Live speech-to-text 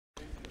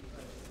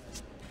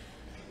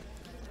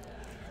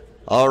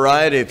All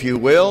right, if you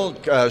will,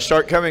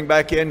 start coming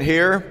back in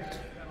here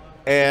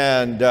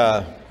and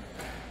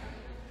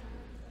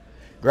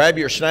grab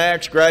your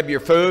snacks, grab your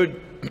food.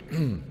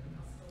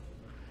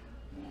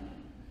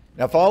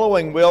 Now,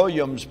 following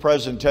William's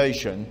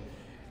presentation,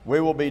 we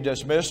will be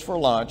dismissed for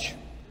lunch,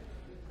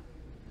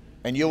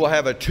 and you will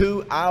have a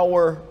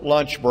 2-hour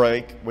lunch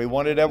break. We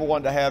wanted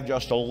everyone to have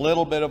just a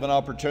little bit of an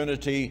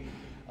opportunity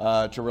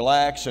to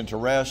relax and to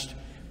rest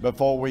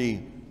before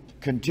we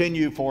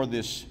continue for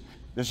this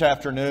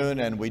afternoon,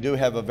 and we do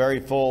have a very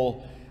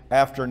full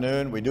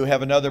afternoon. We do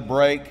have another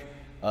break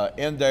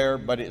in there,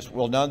 but it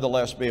will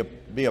nonetheless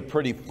be a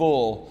pretty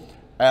full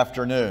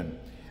afternoon.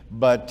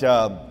 But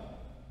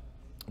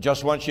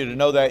just want you to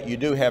know that you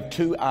do have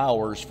 2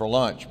 hours for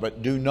lunch,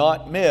 but do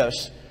not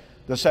miss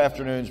this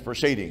afternoon's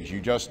proceedings.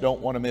 You just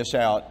don't want to miss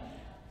out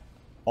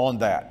on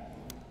that.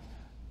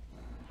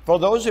 For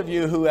those of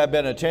you who have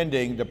been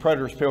attending the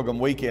Preterist Pilgrim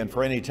Weekend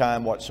for any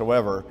time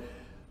whatsoever,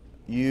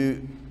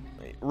 you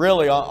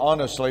really,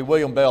 honestly,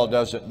 William Bell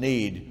doesn't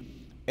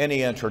need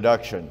any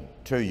introduction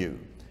to you.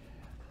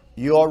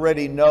 You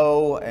already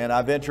know, and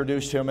I've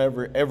introduced him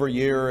every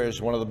year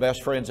as one of the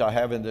best friends I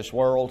have in this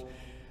world.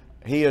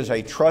 He is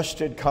a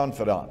trusted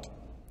confidant.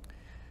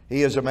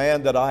 He is a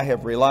man that I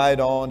have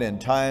relied on in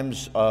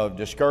times of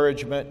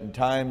discouragement and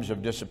times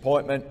of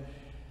disappointment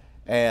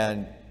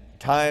and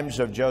times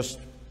of just,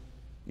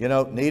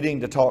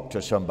 needing to talk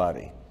to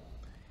somebody.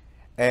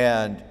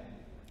 And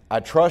I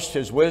trust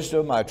his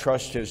wisdom, I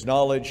trust his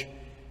knowledge,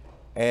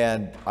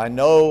 and I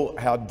know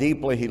how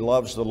deeply he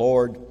loves the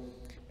Lord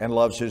and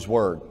loves his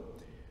word.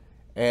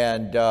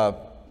 And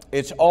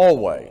it's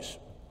always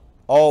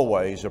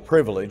a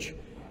privilege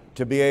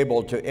to be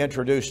able to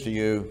introduce to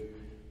you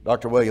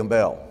Dr. William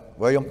Bell.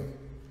 William?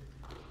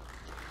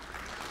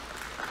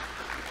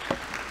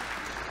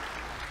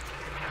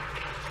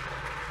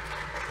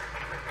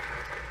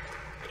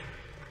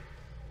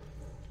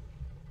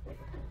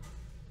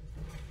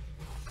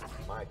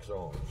 Mic's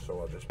on,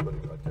 so I'll just put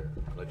it right there.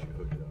 Let you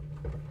hook it up.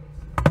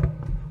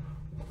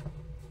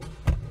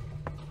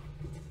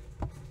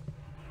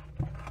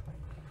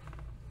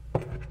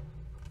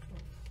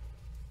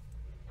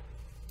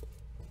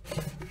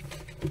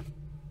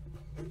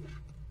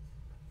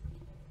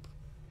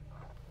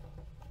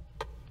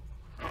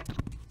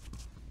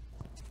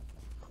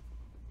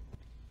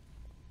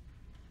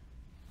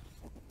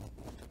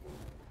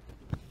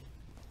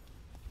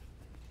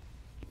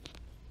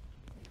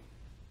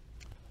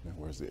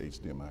 Where's the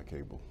HDMI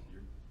cable?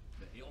 It's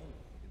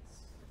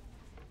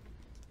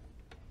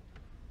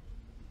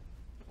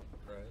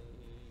right.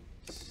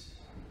 It's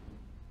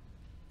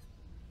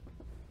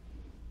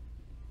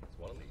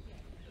one of these.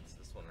 It's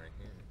this one right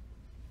here.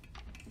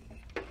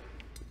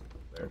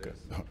 There Okay. it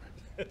is. All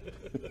right.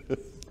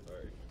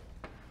 Sorry.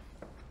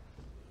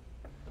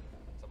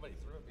 Somebody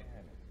threw it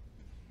behind me.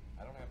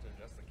 I don't have to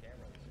adjust the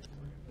camera.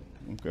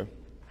 Okay.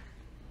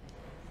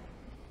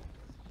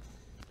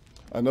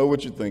 I know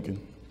what you're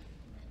thinking.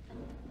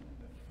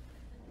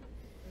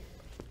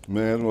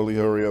 Man, will he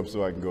hurry up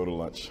so I can go to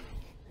lunch?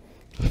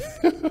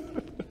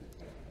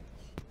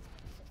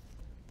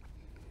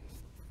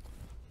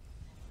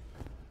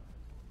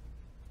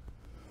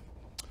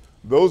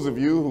 Those of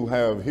you who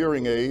have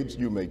hearing aids,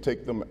 you may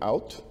take them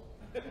out.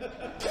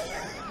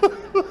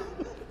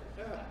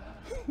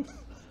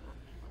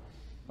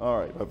 All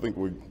right, I think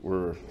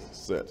we're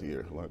set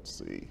here. Let's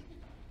see.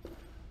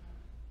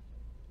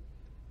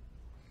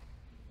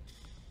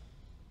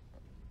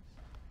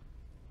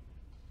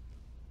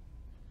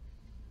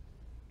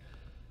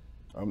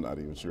 I'm not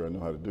even sure I know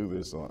how to do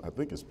this. I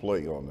think it's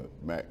play on the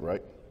Mac,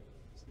 right?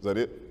 Is that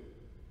it?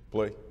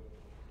 Play?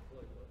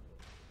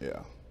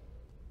 Yeah.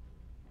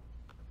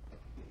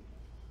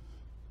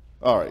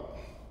 All right.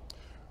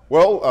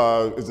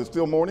 Well, is it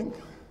still morning?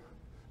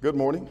 Good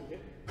morning.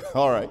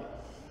 All right.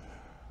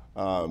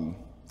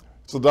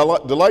 It's a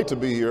delight to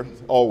be here,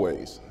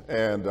 always.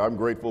 And I'm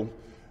grateful.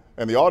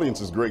 And the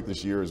audience is great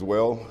this year as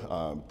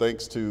well.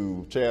 Thanks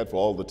to Chad for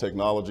all the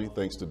technology.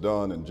 Thanks to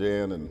Don and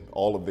Jan and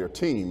all of their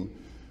team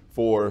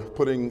for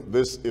putting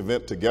this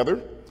event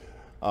together.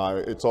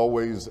 It's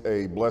always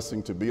a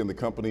blessing to be in the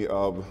company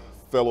of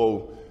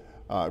fellow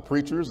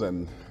preachers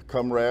and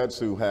comrades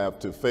who have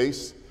to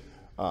face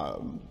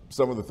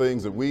some of the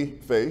things that we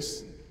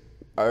face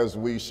as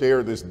we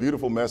share this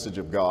beautiful message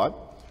of God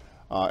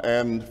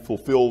and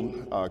fulfill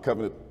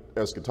covenant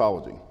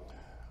eschatology.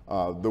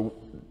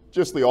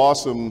 Just the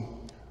awesome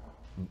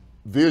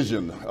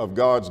vision of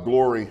God's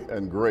glory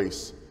and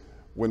grace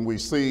when we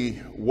see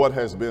what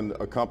has been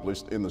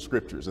accomplished in the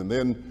scriptures. And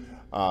then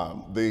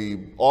the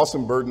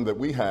awesome burden that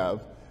we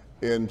have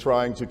in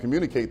trying to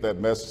communicate that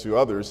message to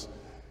others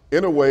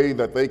in a way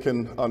that they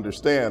can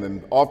understand,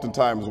 and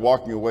oftentimes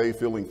walking away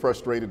feeling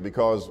frustrated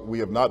because we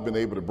have not been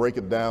able to break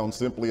it down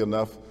simply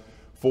enough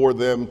for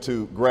them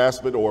to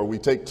grasp it, or we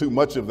take too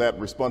much of that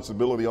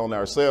responsibility on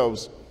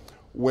ourselves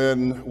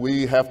when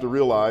we have to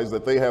realize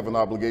that they have an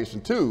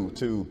obligation too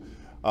to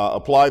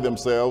apply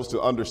themselves, to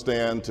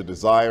understand, to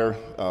desire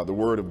the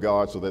Word of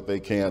God so that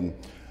they can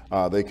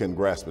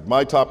grasp it.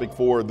 My topic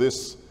for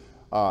this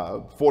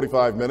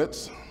 45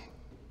 minutes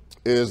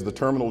is the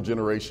terminal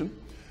generation.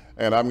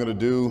 And I'm going to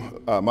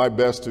do my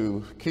best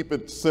to keep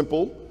it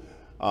simple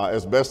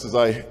as best as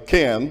I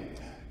can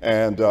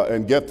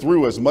and get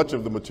through as much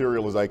of the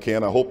material as I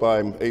can. I hope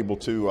I'm able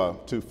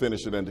to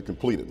finish it and to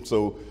complete it.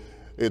 So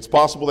it's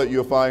possible that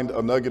you'll find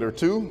a nugget or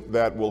two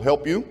that will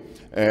help you.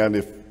 And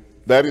if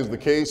that is the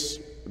case,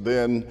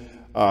 then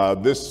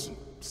this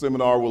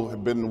seminar will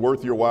have been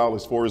worth your while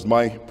as far as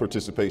my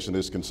participation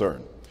is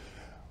concerned.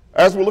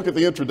 As we look at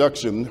the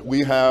introduction, we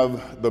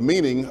have the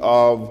meaning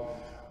of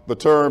the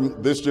term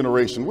 "this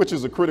generation," which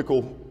is a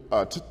critical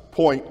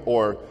point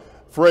or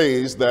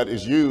phrase that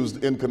is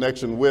used in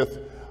connection with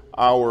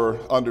our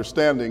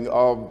understanding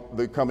of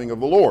the coming of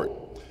the Lord.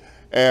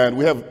 And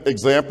we have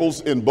examples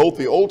in both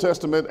the Old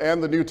Testament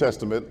and the New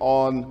Testament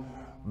on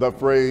the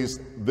phrase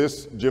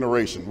 "this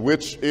generation,"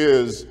 which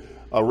is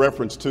a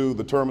reference to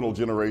the terminal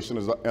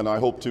generation, and I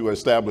hope to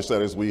establish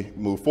that as we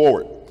move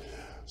forward.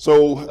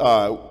 So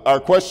our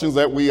questions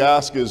that we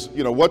ask is,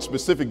 what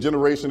specific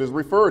generation is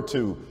referred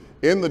to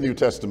in the New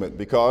Testament?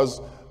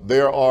 Because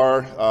there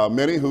are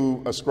many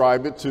who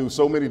ascribe it to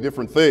so many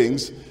different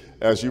things,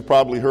 as you've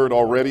probably heard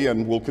already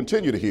and will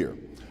continue to hear.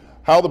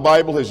 How the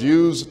Bible has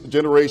used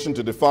generation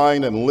to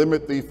define and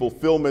limit the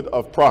fulfillment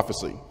of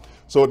prophecy.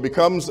 So it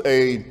becomes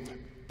a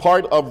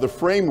part of the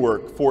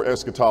framework for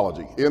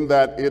eschatology, in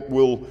that it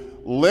will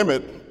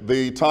limit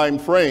the time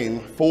frame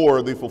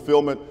for the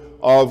fulfillment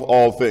of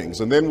all things.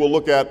 And then we'll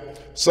look at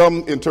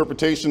some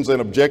interpretations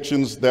and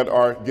objections that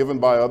are given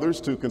by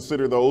others to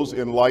consider those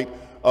in light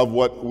of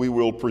what we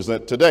will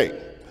present today.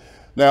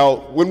 Now,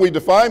 when we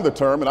define the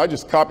term, and I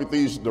just copied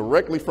these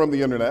directly from the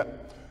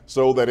internet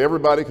so that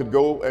everybody could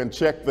go and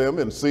check them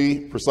and see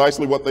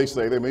precisely what they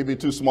say. They may be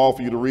too small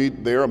for you to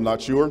read there, I'm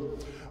not sure.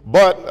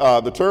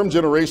 But the term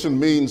generation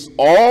means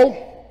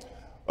all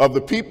of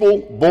the people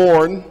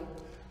born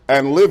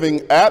and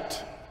living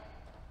at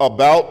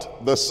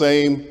about the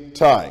same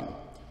time,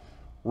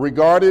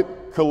 regarded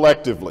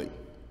collectively.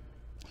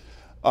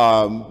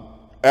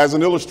 As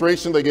an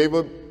illustration, they gave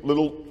a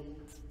little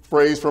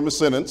phrase from a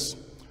sentence: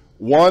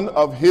 one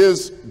of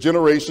his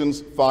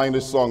generation's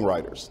finest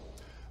songwriters.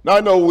 Now,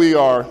 I know we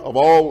are of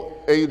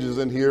all ages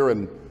in here,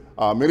 and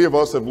many of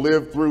us have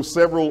lived through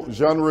several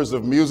genres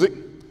of music.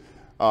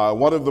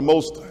 One of the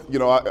most,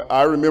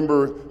 I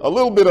remember a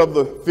little bit of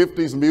the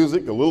 50s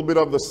music, a little bit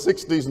of the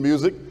 60s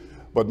music,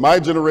 but my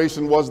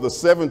generation was the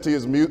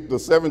 70s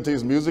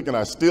music, and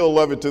I still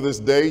love it to this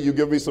day. You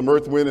give me some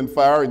Earth, Wind, and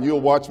Fire, and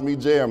you'll watch me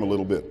jam a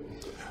little bit.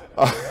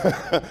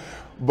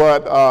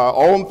 But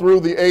on through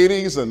the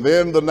 80s and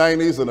then the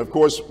 90s, and of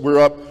course, we're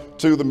up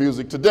to the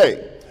music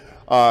today.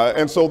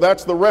 And so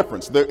that's the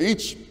reference.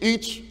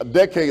 Each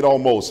decade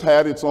almost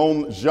had its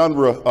own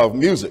genre of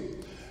music.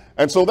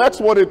 And so that's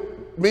what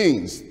it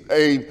means,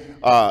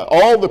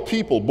 all the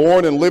people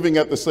born and living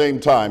at the same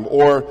time,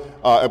 or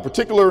a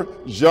particular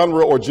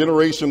genre or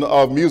generation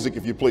of music,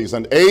 if you please,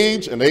 an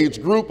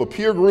age group, a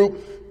peer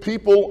group,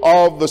 people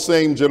of the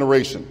same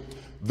generation.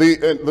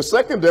 The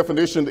second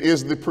definition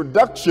is the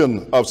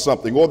production of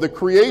something or the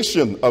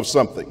creation of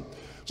something.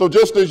 So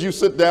just as you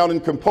sit down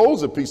and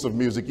compose a piece of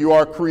music, you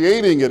are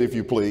creating it, if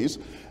you please,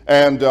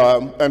 and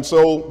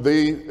so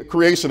the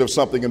creation of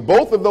something. And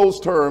both of those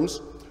terms,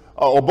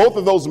 or both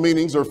of those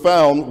meanings, are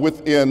found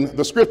within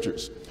the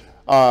scriptures.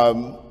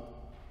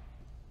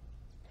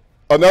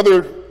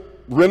 Another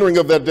rendering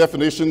of that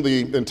definition: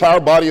 the entire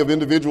body of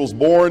individuals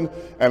born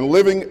and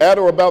living at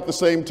or about the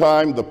same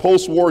time, the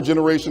post-war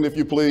generation, if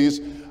you please.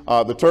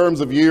 The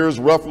terms of years,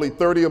 roughly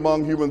 30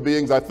 among human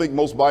beings. I think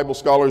most Bible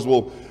scholars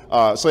will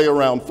say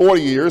around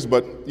 40 years,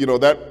 but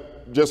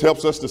that just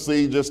helps us to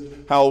see just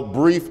how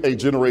brief a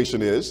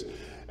generation is.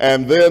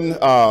 And then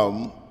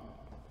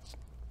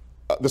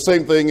the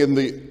same thing in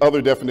the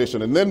other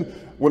definition. And then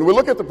when we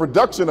look at the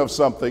production of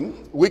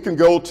something, we can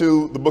go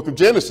to the book of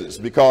Genesis,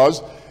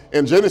 because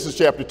in Genesis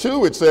chapter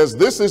 2, it says,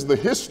 "This is the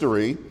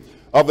history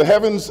of the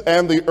heavens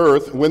and the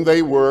earth when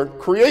they were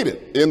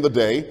created, in the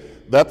day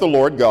that the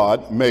Lord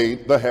God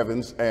made the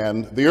heavens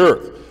and the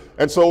earth."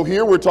 And so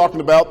here we're talking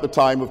about the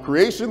time of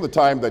creation, the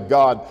time that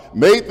God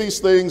made these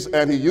things,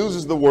 and he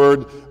uses the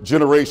word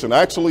generation,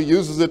 actually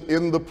uses it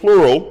in the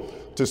plural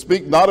to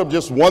speak not of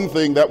just one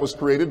thing that was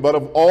created, but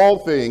of all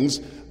things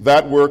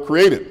that were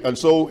created. And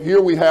so here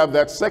we have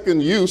that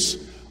second use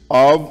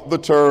of the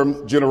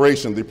term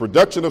generation, the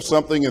production of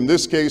something, in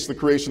this case, the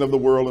creation of the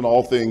world and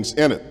all things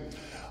in it.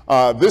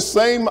 This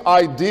same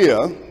idea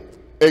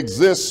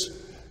exists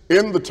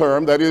in the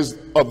term, that is,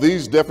 of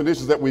these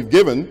definitions that we've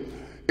given,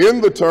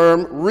 in the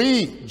term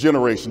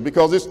regeneration,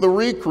 because it's the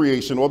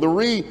recreation or the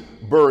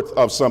rebirth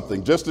of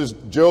something. Just as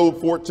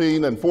Job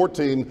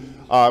 14:14,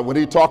 when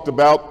he talked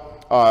about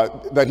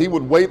that he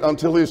would wait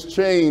until his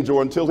change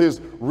or until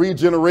his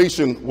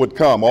regeneration would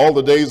come, all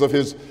the days of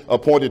his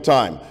appointed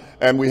time.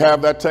 And we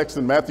have that text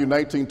in Matthew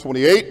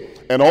 19:28.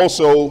 And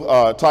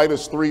also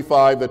Titus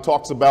 3:5 that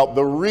talks about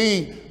the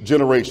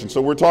regeneration.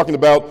 So we're talking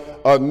about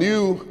a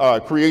new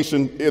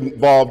creation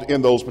involved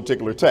in those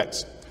particular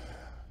texts.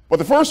 But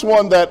the first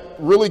one that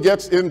really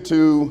gets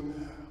into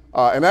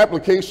An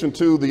application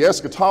to the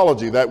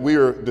eschatology that we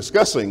are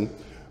discussing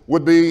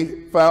would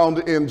be found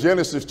in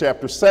Genesis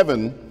chapter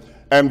 7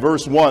 and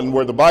verse 1,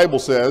 where the Bible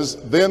says,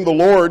 "Then the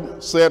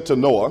Lord said to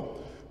Noah,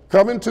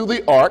 'Come into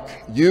the ark,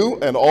 you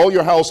and all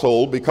your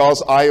household,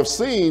 because I have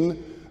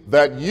seen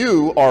that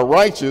you are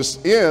righteous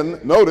in,'"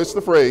 notice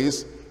the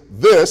phrase,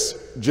 "this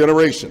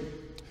generation."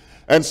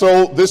 And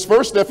so this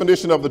first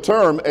definition of the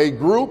term, a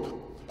group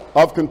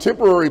of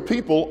contemporary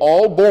people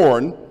all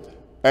born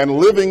and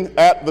living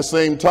at the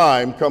same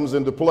time, comes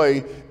into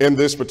play in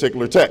this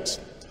particular text.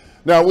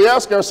 Now we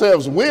ask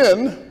ourselves,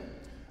 when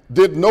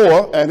did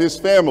Noah and his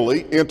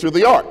family enter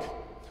the ark?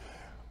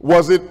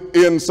 Was it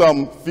in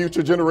some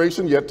future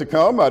generation yet to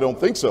come? I don't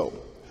think so.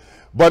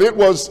 But it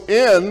was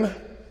in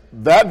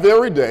that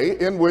very day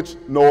in which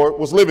Noah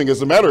was living.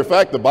 As a matter of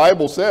fact, the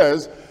Bible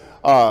says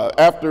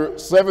after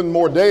 7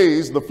 more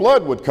days, the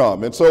flood would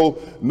come. And so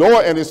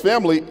Noah and his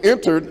family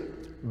entered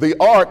the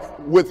ark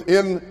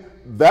within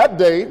that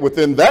day,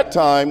 within that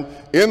time,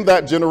 in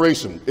that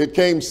generation. It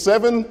came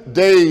 7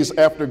 days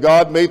after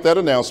God made that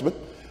announcement,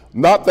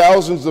 not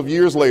thousands of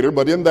years later,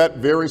 but in that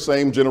very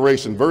same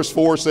generation. Verse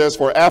 4 says,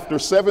 "For after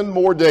 7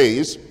 more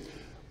days,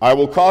 I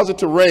will cause it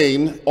to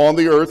rain on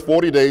the earth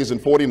 40 days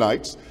and 40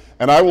 nights,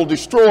 and I will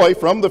destroy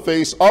from the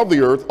face of the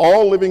earth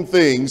all living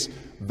things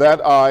that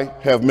I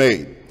have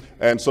made."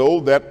 And so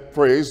that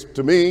phrase,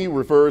 to me,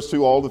 refers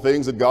to all the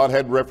things that God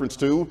had reference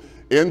to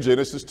in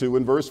Genesis 2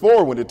 and verse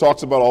 4, when it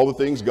talks about all the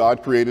things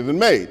God created and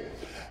made.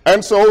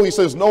 And so he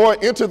says, Noah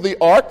entered the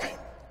ark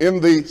in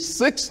the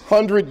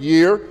 600th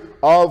year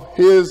of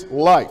his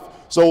life.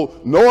 So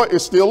Noah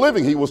is still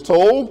living. He was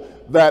told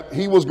that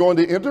he was going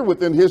to enter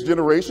within his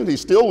generation.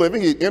 He's still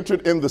living. He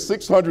entered in the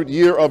 600th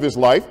year of his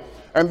life.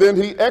 And then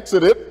he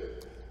exited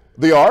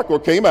the ark, or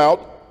came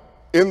out,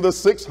 in the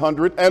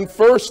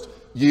 601st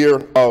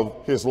year of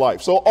his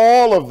life. So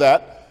all of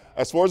that,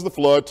 as far as the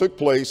flood, took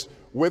place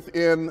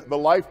within the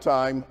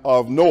lifetime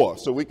of Noah.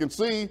 So we can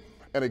see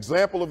an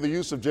example of the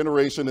use of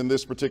generation in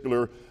this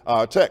particular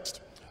text.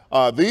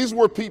 These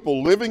were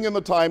people living in the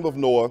time of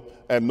Noah,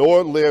 and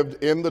Noah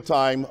lived in the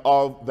time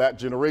of that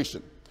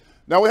generation.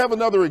 Now we have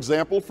another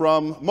example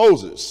from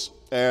Moses,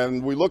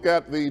 and we look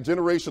at the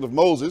generation of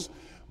Moses,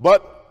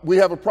 but we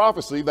have a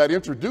prophecy that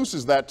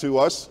introduces that to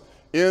us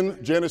in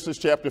Genesis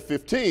chapter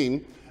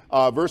 15,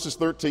 verses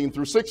 13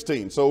 through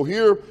 16. So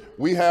here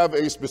we have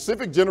a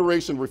specific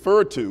generation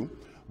referred to,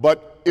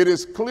 but it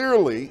is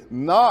clearly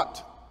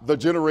not the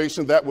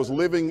generation that was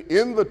living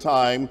in the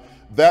time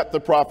that the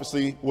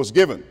prophecy was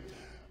given.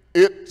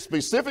 It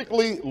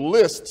specifically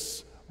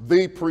lists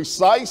the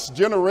precise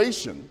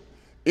generation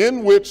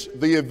in which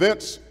the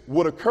events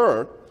would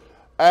occur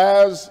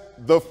as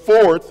the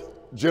 4th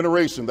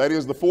generation. That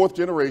is the 4th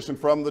generation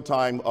from the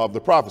time of the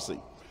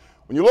prophecy.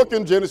 When you look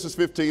in Genesis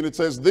 15, it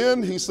says,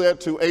 "Then he said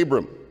to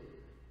Abram,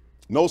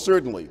 'Know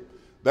certainly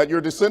that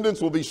your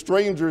descendants will be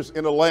strangers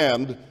in a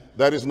land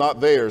that is not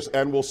theirs,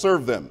 and will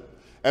serve them,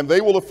 and they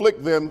will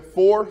afflict them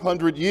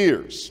 400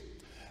 years.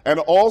 And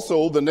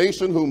also the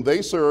nation whom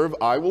they serve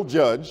I will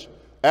judge.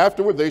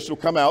 Afterward they shall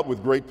come out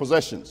with great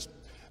possessions.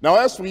 Now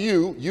as for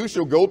you, you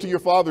shall go to your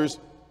fathers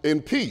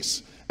in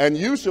peace, and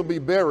you shall be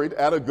buried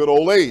at a good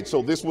old age.'"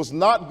 So this was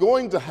not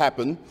going to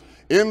happen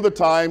in the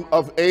time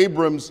of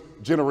Abram's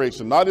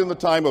generation, not in the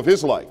time of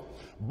his life.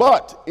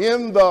 But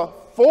in the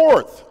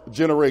 4th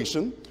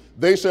generation,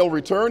 they shall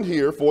return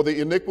here, for the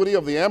iniquity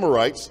of the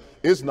Amorites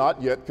is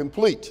not yet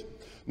complete.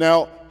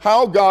 Now,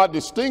 how God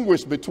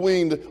distinguished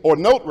between, or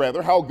note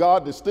rather, how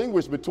God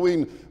distinguished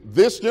between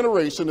this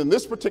generation in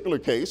this particular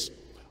case,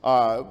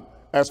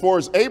 as far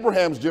as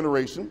Abraham's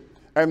generation,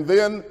 and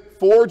then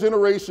 4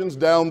 generations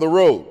down the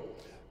road.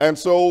 And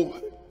so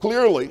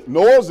clearly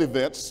Noah's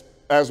events,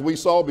 as we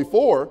saw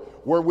before,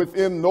 were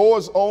within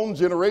Noah's own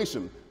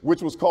generation,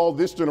 which was called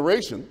this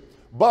generation.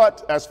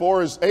 But as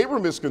far as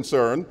Abram is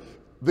concerned,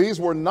 these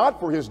were not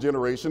for his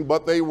generation,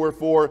 but they were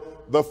for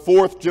the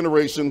 4th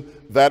generation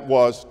that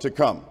was to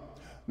come.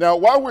 Now,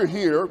 while we're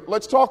here,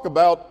 let's talk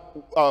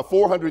about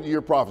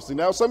 400-year prophecy.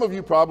 Now, some of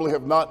you probably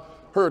have not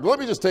heard. Let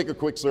me just take a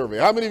quick survey.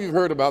 How many of you have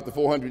heard about the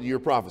 400-year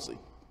prophecy?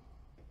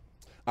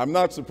 I'm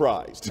not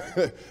surprised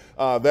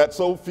that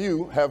so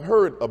few have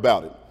heard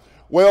about it.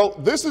 Well,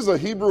 this is a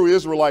Hebrew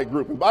Israelite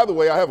group. And by the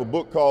way, I have a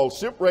book called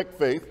Shipwrecked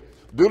Faith,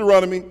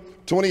 Deuteronomy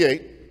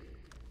 28.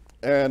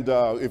 And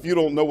if you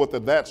don't know what the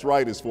 "that's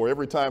right" is for,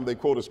 every time they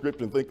quote a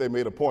scripture and think they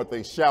made a point,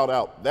 they shout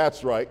out,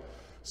 "That's right."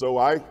 So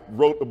I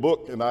wrote the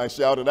book and I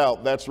shouted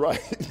out, "That's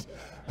right."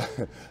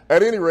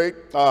 At any rate,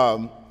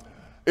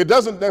 it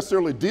doesn't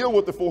necessarily deal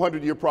with the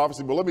 400-year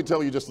prophecy, but let me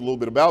tell you just a little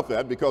bit about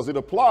that, because it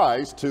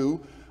applies to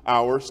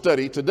our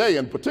study today,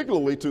 and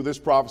particularly to this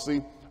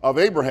prophecy of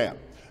Abraham.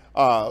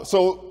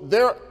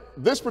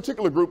 This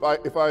particular group,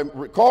 if I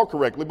recall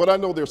correctly, but I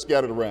know they're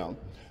scattered around,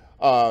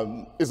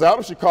 is out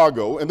of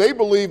Chicago, and they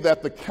believe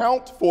that the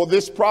count for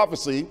this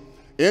prophecy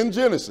in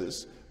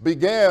Genesis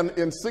began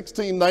in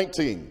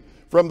 1619,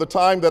 from the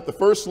time that the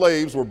first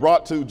slaves were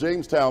brought to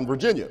Jamestown,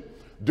 Virginia,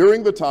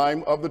 during the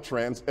time of the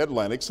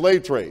transatlantic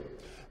slave trade.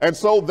 And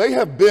so they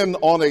have been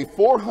on a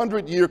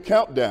 400-year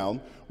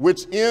countdown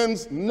which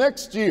ends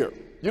next year.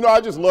 You know,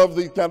 I just love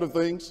these kind of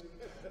things.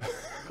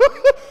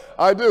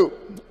 I do.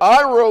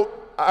 I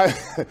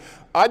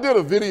did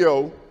a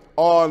video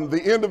on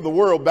the end of the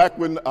world back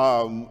when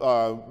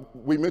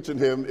we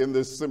mentioned him in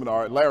this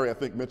seminar. Larry, I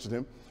think, mentioned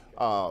him.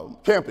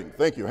 Camping,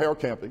 thank you, Harold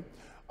Camping.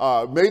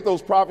 Made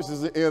those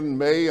prophecies in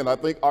May and I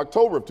think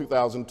October of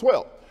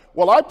 2012.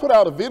 Well, I put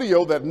out a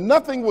video that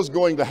nothing was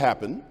going to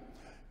happen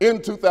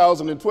in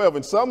 2012,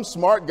 and some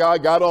smart guy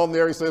got on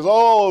there. He says,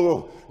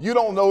 "Oh, you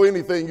don't know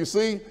anything. You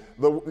see,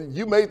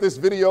 you made this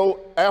video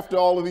after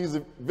all of these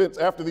events,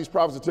 after these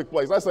prophecies took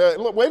place." I said,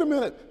 "Look, wait a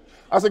minute."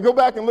 I said, "Go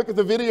back and look at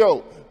the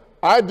video.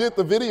 I did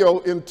the video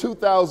in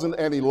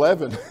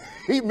 2011.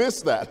 He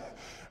missed that,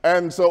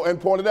 and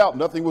pointed out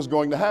nothing was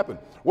going to happen."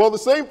 Well, the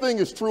same thing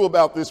is true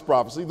about this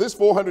prophecy. This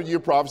 400-year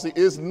prophecy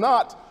is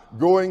not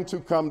going to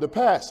come to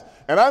pass.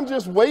 And I'm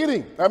just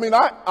waiting. I mean,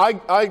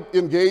 I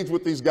engage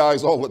with these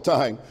guys all the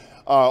time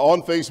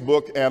on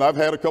Facebook, and I've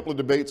had a couple of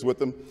debates with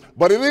them.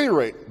 But at any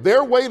rate,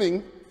 they're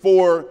waiting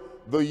for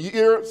the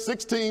year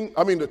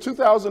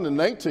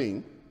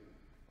 2019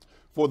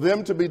 for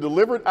them to be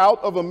delivered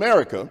out of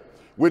America,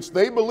 which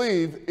they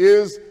believe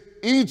is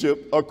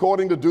Egypt,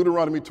 according to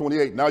Deuteronomy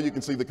 28. Now you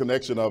can see the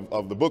connection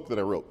of the book that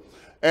I wrote.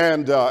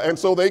 And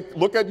so they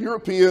look at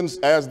Europeans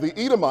as the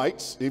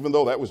Edomites, even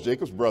though that was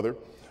Jacob's brother.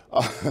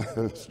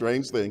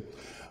 Strange thing.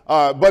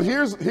 But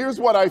here's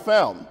what I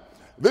found.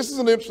 This is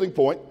an interesting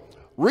point.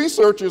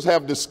 Researchers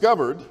have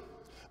discovered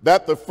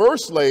that the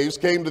first slaves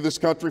came to this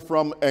country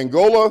from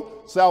Angola,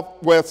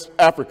 Southwest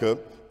Africa,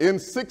 in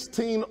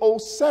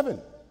 1607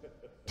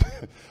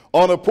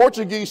 on a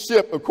Portuguese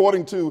ship,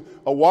 according to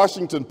a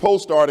Washington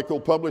Post article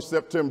published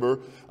September,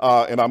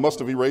 and I must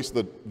have erased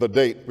the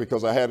date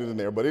because I had it in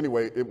there. But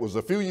anyway, it was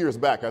a few years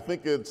back. I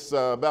think it's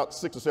about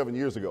 6 or 7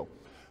 years ago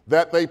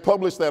that they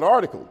published that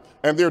article.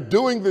 And they're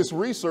doing this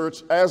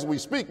research as we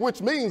speak, which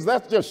means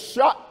that's just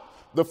shot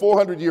the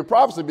 400-year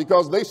prophecy,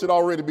 because they should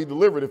already be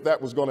delivered if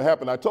that was going to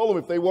happen. I told them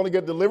if they want to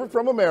get delivered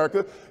from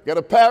America, get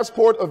a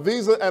passport, a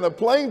visa, and a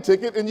plane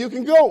ticket, and you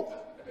can go.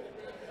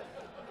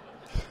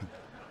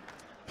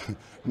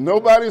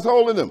 Nobody's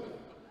holding them,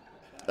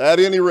 at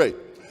any rate.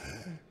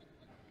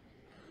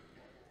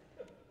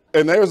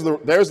 And there's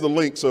the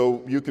link,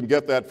 so you can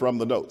get that from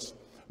the notes.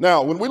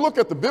 Now, when we look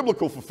at the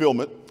biblical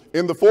fulfillment,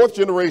 in the fourth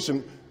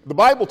generation, the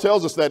Bible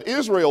tells us that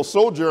Israel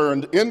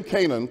sojourned in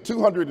Canaan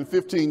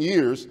 215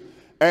 years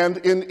and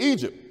in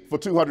Egypt for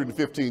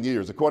 215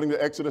 years, according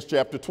to Exodus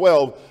chapter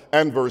 12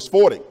 and verse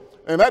 40.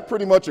 And that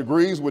pretty much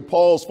agrees with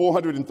Paul's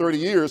 430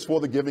 years for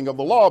the giving of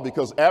the law,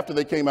 because after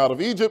they came out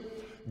of Egypt,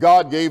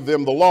 God gave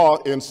them the law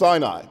in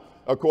Sinai,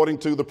 according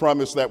to the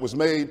promise that was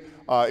made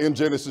in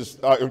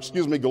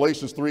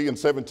Galatians 3 and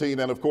 17,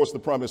 and of course the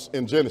promise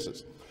in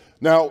Genesis.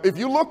 Now, if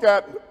you look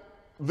at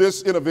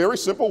this in a very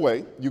simple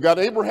way, you got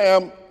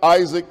Abraham,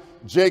 Isaac,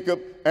 Jacob,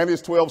 and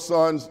his 12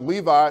 sons.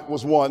 Levi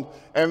was one,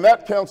 and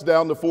that counts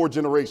down to 4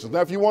 generations.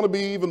 Now, if you want to be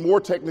even more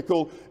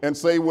technical and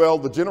say, well,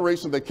 the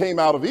generation that came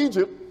out of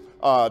Egypt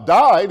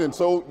died, and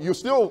so you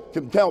still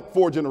can count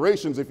 4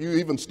 generations if you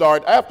even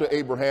start after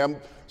Abraham.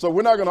 So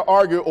we're not going to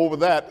argue over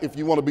that if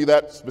you want to be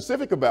that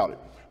specific about it.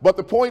 But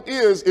the point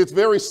is, it's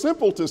very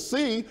simple to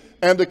see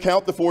and to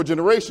count the 4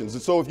 generations.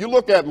 And so if you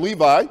look at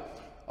Levi,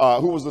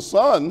 who was the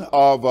son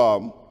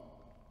of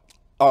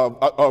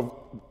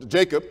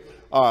Jacob,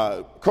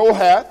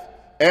 Kohath,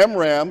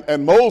 Amram,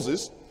 and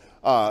Moses,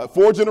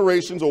 4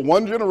 generations or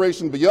 1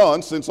 generation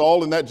beyond, since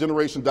all in that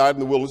generation died in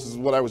the wilderness, is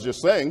what I was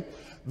just saying,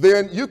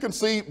 then you can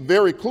see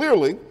very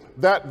clearly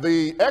that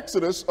the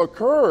Exodus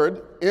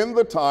occurred in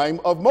the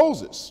time of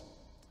Moses,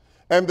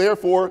 and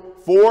therefore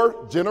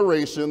 4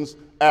 generations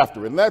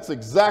after. And that's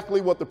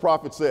exactly what the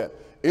prophet said,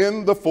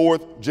 in the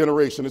 4th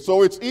generation. And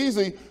so it's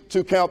easy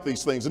to count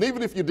these things. And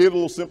even if you did a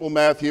little simple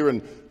math here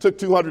and took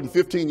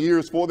 215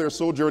 years for their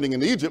sojourning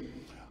in Egypt,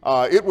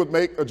 it would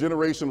make a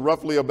generation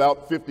roughly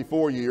about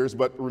 54 years.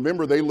 But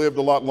remember, they lived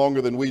a lot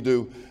longer than we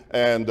do,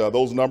 and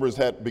those numbers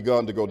had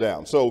begun to go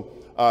down. So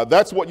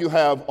that's what you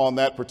have on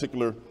that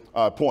particular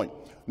point.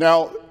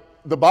 Now,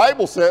 the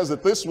Bible says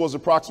that this was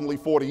approximately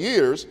 40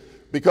 years,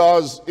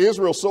 because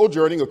Israel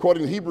sojourning,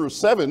 according to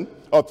Hebrews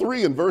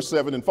 3 and verse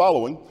 7 and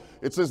following,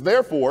 it says,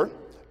 "Therefore,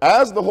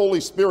 as the Holy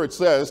Spirit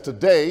says,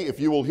 today, if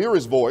you will hear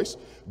his voice,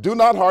 do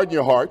not harden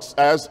your hearts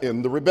as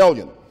in the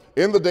rebellion,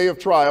 in the day of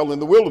trial in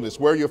the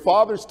wilderness, where your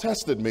fathers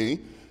tested me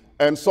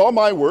and saw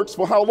my works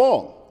for how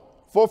long?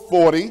 For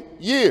 40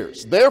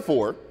 years.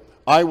 Therefore,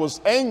 I was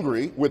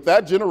angry with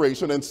that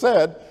generation and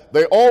said,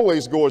 they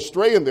always go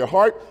astray in their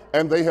heart,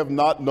 and they have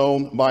not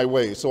known my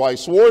ways. So I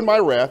swore in my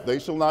wrath, they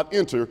shall not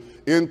enter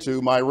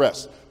into my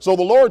rest." So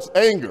the Lord's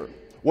anger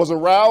was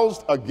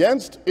aroused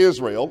against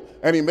Israel,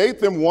 and he made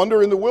them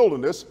wander in the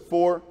wilderness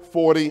for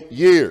 40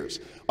 years,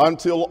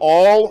 until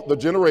all the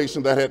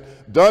generation that had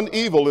done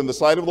evil in the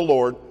sight of the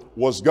Lord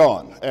was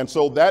gone. And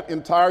so that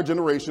entire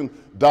generation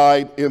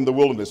died in the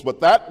wilderness.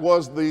 But that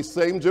was the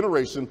same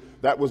generation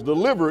that was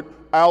delivered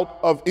out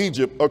of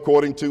Egypt,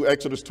 according to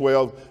Exodus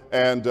 12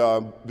 and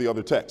the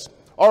other texts.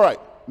 All right,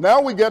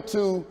 now we get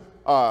to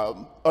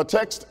a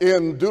text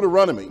in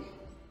Deuteronomy,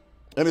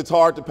 and it's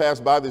hard to pass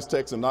by this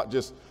text and not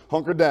just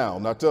hunker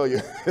down. I tell you,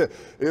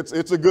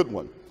 it's a good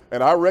one,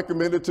 and I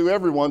recommend it to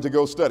everyone to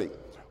go study.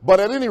 But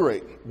at any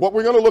rate, what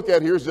we're going to look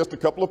at here is just a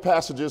couple of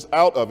passages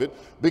out of it,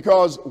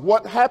 because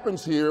what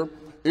happens here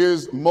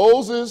is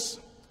Moses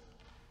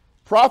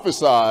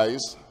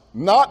prophesies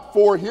not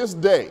for his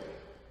day,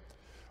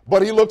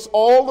 but he looks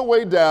all the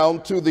way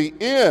down to the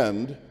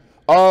end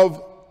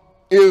of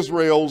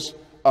Israel's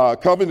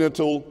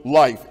covenantal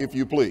life, if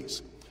you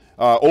please.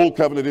 Old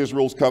covenant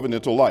Israel's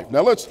covenantal life.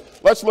 Now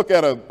let's look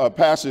at a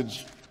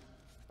passage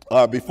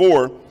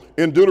before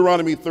in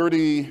Deuteronomy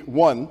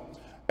 31,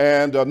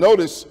 and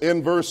notice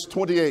in verse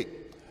 28,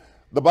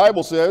 the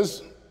Bible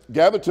says,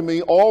 "Gather to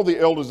me all the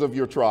elders of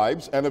your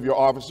tribes and of your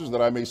officers,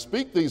 that I may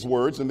speak these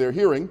words in their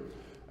hearing,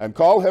 and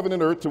call heaven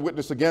and earth to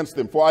witness against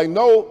them. For I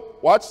know,"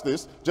 watch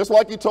this, just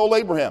like he told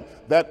Abraham,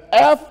 "that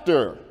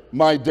after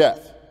my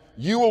death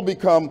you will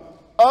become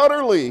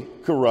utterly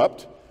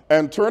corrupt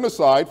and turn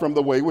aside from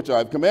the way which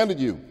I've commanded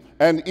you.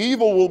 And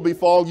evil will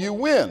befall you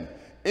when?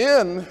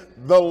 In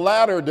the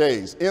latter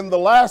days, in the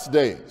last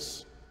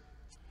days."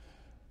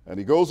 And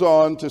he goes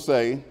on to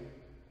say,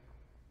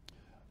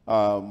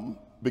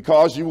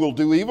 "Because you will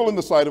do evil in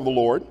the sight of the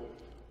Lord,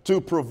 to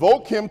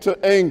provoke him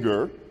to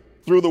anger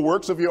through the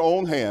works of your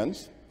own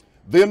hands."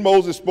 Then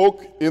Moses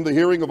spoke in the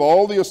hearing of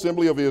all the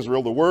assembly of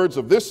Israel the words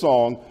of this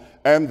song,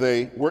 and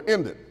they were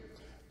ended.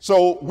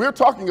 So we're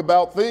talking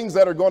about things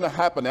that are going to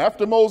happen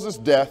after Moses'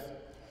 death,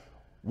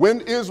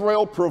 when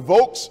Israel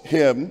provokes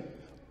him,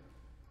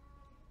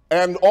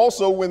 and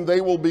also when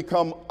they will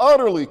become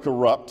utterly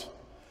corrupt,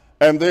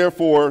 and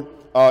therefore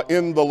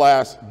in the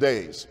last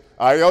days.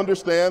 I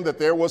understand that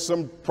there was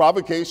some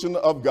provocation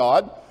of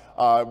God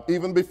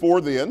even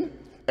before then,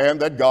 and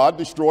that God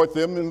destroyed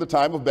them in the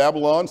time of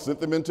Babylon,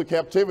 sent them into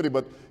captivity.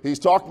 But he's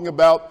talking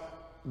about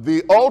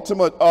the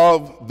ultimate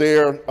of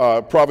their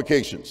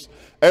provocations.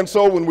 And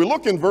so when we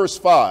look in verse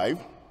 5,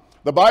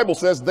 the Bible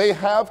says they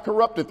have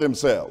corrupted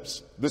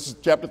themselves. This is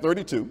chapter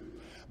 32.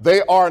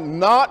 They are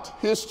not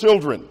his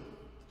children.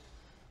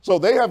 So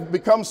they have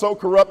become so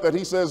corrupt that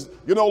he says,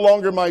 "You're no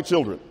longer my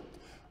children,"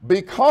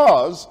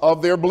 because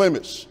of their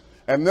blemish.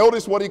 And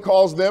notice what he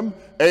calls them: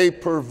 a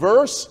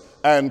perverse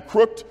and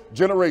crooked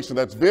generation.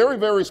 That's very,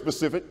 very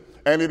specific,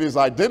 and it is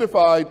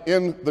identified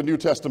in the New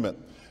Testament.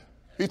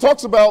 He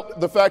talks about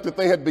the fact that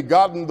they had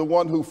begotten the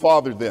one who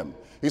fathered them.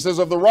 He says,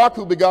 "Of the rock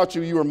who begot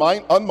you, you are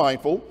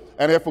unmindful,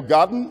 and have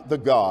forgotten the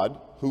God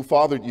who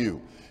fathered you."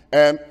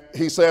 And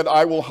he said,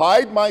 "I will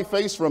hide my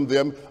face from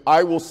them.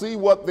 I will see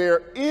what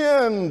their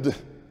end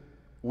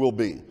will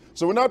be."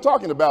 So we're not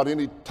talking about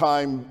any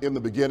time in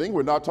the beginning.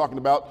 We're not talking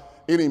about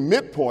any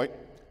midpoint.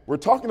 We're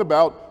talking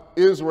about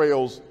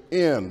Israel's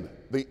end,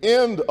 the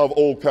end of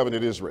Old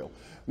Covenant Israel.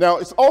 Now,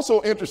 it's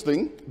also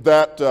interesting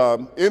that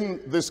in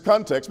this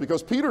context,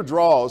 because Peter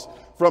draws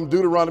from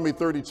Deuteronomy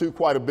 32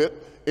 quite a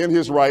bit in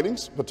his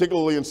writings,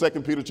 particularly in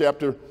 2 Peter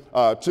chapter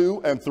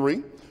 2 and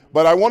 3.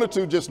 But I wanted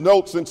to just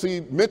note, since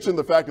he mentioned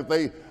the fact that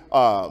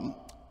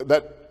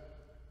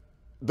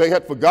they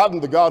had forgotten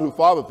the God who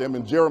fathered them,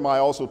 and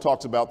Jeremiah also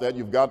talks about that.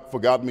 "You've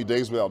forgotten me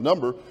days without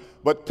number."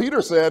 But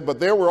Peter said, "But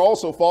there were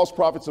also false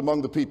prophets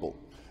among the people,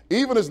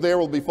 even as there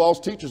will be false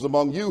teachers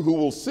among you who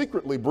will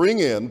secretly bring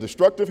in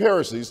destructive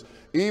heresies,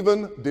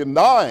 even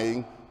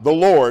denying the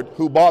Lord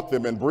who bought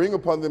them, and bring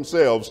upon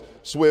themselves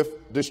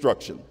swift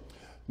destruction."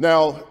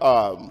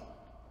 Now,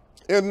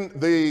 in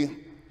the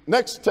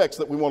next text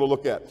that we want to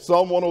look at,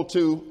 Psalm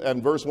 102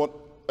 and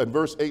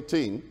verse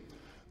 18,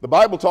 the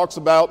Bible talks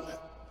about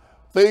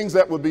things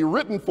that would be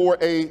written for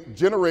a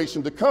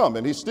generation to come.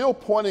 And he's still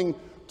pointing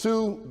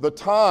to the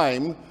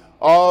time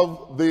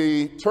of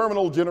the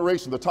terminal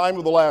generation, the time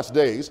of the last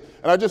days.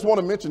 And I just want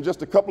to mention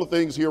just a couple of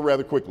things here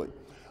rather quickly.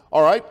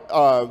 All right,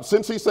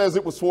 since he says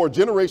it was for a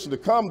generation to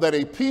come, that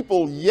a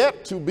people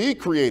yet to be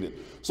created.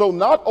 So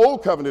not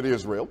Old Covenant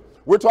Israel.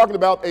 We're talking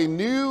about a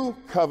new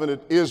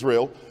covenant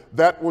Israel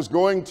that was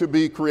going to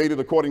be created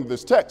according to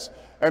this text.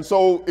 And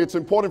so it's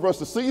important for us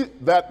to see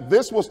that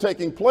this was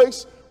taking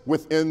place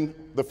within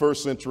the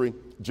first century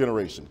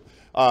generation.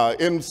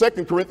 In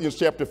 2 Corinthians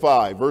chapter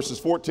 5, verses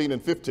 14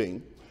 and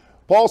 15,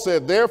 Paul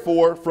said,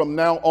 "Therefore, from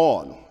now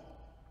on,"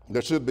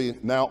 there should be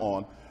now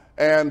on,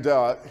 and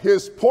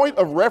his point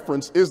of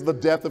reference is the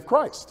death of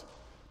Christ.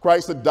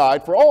 Christ had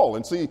died for all.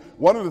 And see,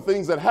 one of the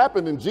things that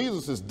happened in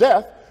Jesus'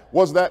 death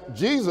was that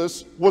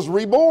Jesus was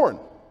reborn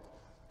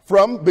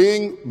from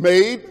being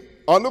made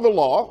under the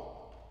law,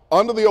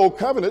 under the old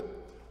covenant,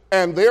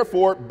 and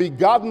therefore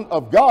begotten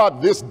of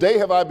God. "This day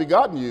have I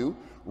begotten you,"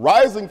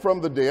 rising from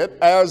the dead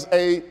as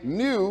a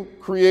new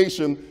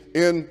creation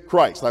in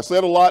Christ. I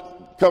said a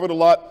lot, covered a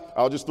lot.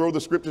 I'll just throw the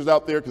scriptures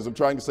out there because I'm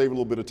trying to save a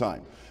little bit of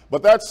time.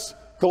 But that's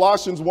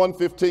Colossians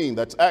 1:15,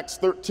 that's Acts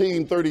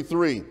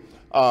 13:33,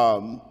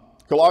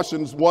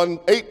 Colossians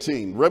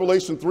 1:18,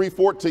 Revelation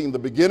 3:14, the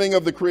beginning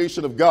of the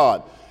creation of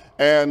God,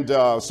 and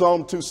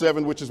Psalm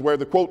 2:7, which is where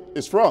the quote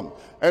is from.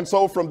 And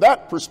so from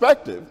that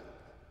perspective,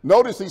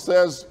 notice he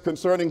says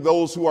concerning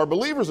those who are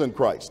believers in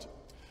Christ,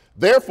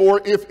 Therefore,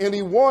 if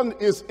anyone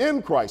is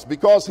in Christ,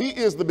 because he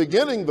is the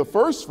beginning, the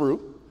first fruit,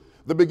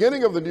 the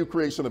beginning of the new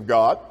creation of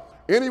God,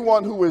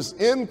 anyone who is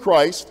in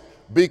Christ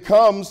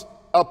becomes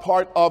a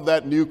part of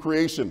that new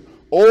creation.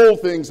 Old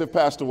things have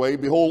passed away.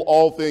 Behold,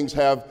 all things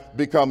have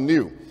become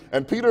new.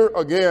 And Peter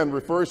again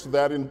refers to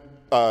that in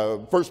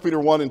 1 Peter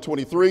 1 and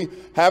 23,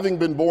 having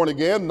been born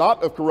again,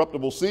 not of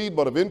corruptible seed,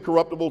 but of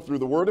incorruptible through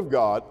the word of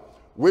God,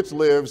 which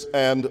lives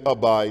and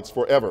abides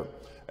forever.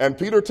 And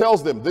Peter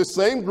tells them, this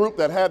same group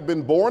that had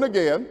been born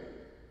again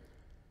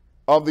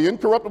of the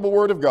incorruptible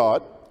word of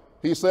God,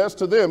 he says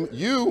to them,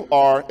 you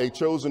are a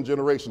chosen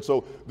generation.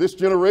 So this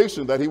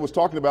generation that he was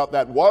talking about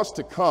that was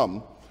to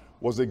come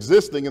was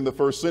existing in the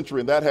first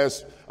century, and that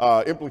has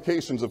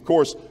implications, of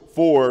course,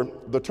 for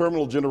the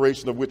terminal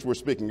generation of which we're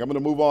speaking. I'm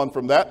going to move on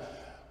from that.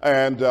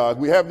 And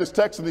we have this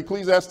text in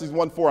Ecclesiastes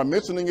 1:4. I'm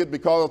mentioning it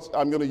because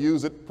I'm going to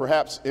use it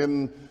perhaps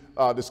in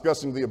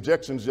discussing the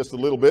objections just a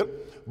little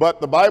bit.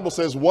 But the Bible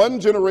says one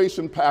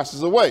generation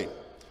passes away.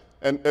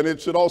 And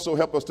it should also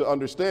help us to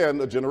understand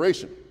a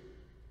generation.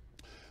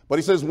 But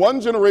he says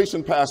one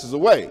generation passes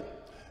away,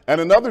 and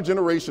another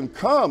generation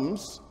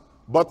comes,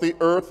 but the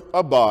earth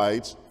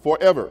abides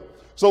forever.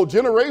 So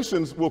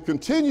generations will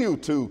continue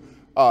to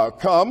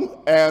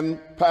come and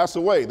pass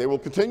away. They will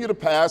continue to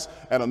pass,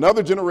 and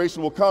another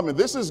generation will come. And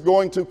this is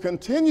going to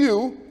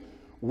continue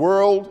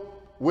world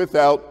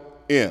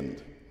without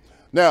end.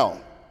 Now,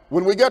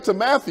 when we get to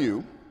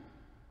Matthew,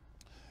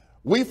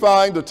 we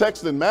find a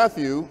text in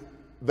Matthew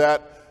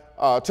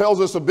that tells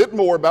us a bit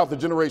more about the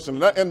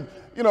generation. And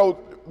you know,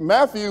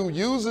 Matthew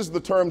uses the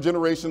term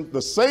generation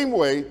the same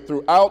way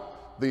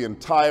throughout the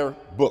entire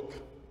book.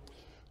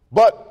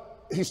 But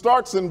he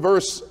starts in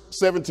verse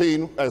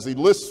 17 as he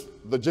lists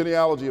the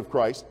genealogy of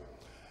Christ.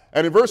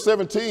 And in verse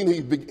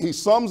 17, he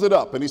sums it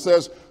up and he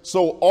says,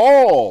 so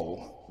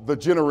all the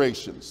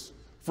generations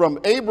from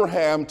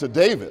Abraham to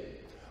David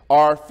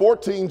are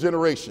 14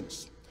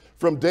 generations.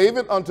 From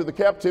David unto the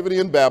captivity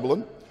in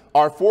Babylon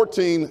are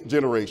 14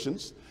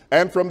 generations.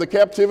 And from the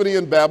captivity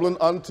in Babylon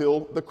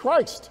until the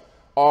Christ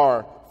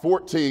are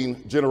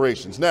 14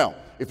 generations. Now,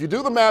 if you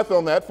do the math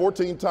on that,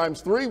 14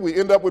 times 3, we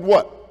end up with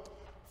what?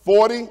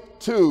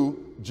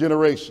 42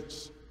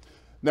 generations.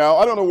 Now,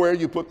 I don't know where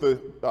you put the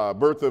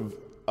birth of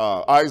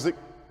Isaac.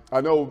 I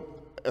know,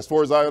 as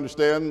far as I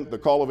understand, the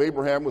call of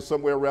Abraham was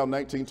somewhere around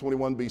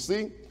 1921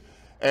 BC.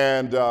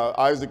 And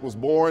Isaac was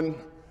born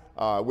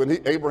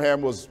when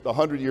Abraham was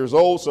 100 years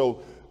old.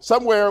 So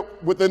somewhere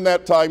within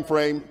that time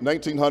frame,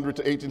 1900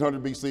 to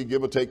 1800 BC,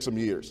 give or take some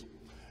years.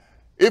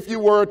 If you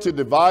were to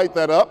divide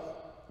that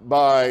up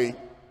by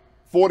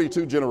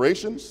 42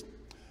 generations,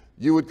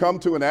 you would come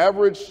to an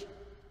average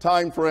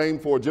time frame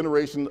for a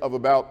generation of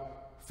about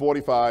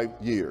 45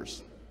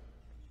 years.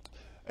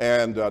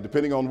 And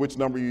depending on which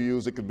number you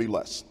use, it could be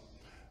less.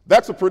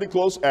 That's a pretty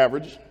close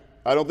average.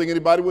 I don't think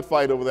anybody would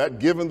fight over that,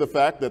 given the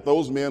fact that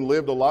those men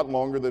lived a lot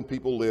longer than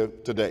people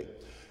live today.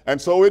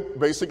 And so it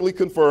basically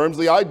confirms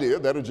the idea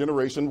that a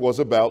generation was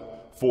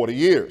about 40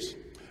 years.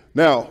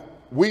 Now,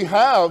 we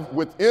have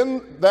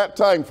within that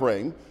time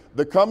frame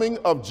the coming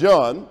of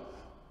John,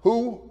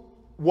 who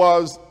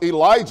was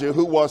Elijah,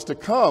 who was to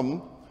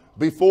come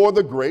before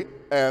the great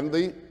and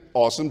the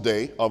awesome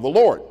day of the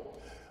Lord.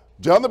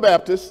 John the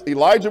Baptist,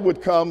 Elijah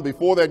would come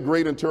before that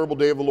great and terrible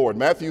day of the Lord.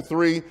 Matthew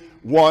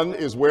 3:1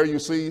 is where you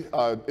see,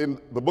 in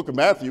the book of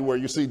Matthew, where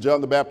you see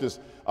John the Baptist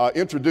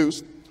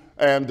introduced.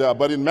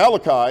 But in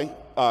Malachi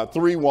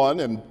 3:1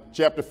 and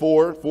chapter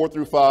 4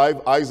 through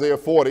 5, Isaiah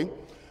 40,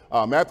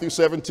 Matthew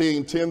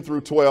 17:10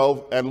 through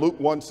 12, and Luke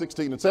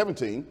 1:16 and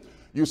 17,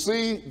 you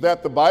see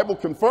that the Bible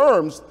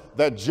confirms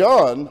that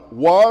John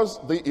was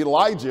the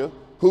Elijah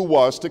who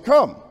was to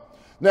come.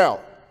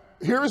 Now,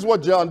 here's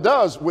what John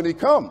does when he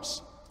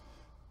comes.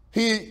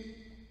 He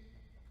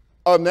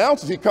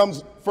announces, he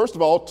comes, first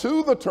of all,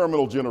 to the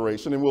terminal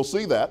generation, and we'll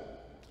see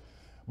that.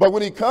 But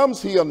when he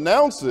comes, he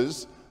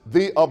announces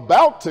the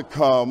about to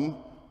come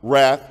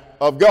wrath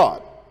of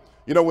God.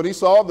 You know, when he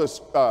saw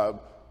the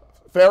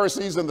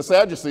Pharisees and the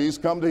Sadducees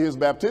come to his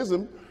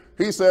baptism,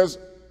 he says,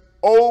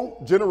 O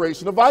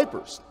generation of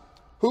vipers,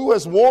 who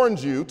has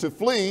warned you to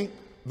flee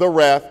the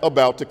wrath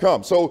about to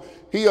come? So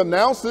he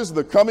announces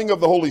the coming of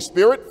the Holy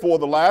Spirit for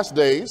the last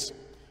days,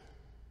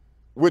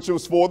 which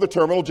was for the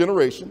terminal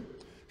generation.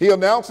 He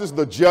announces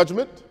the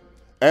judgment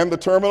and the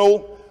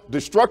terminal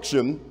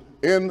destruction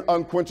in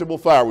unquenchable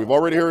fire. We've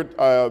already heard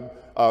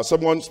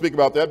someone speak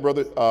about that.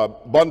 Brother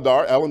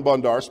Alan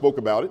Bundar spoke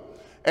about it.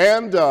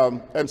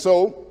 And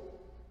so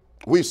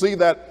we see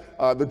that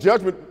the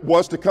judgment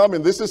was to come,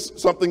 and this is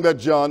something that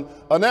John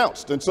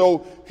announced. And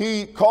so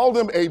he called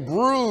them a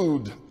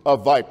brood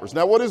of vipers.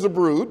 Now, what is a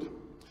brood?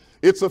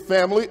 It's a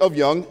family of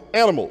young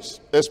animals,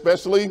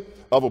 especially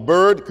of a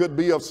bird, could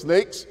be of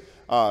snakes,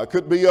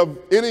 could be of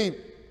any,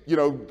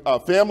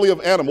 family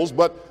of animals,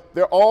 but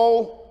they're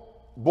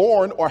all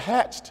born or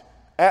hatched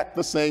at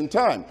the same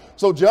time.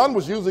 So John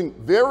was using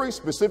very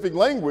specific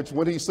language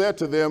when he said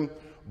to them,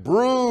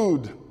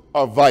 brood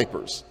of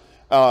vipers.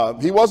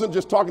 He wasn't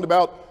just talking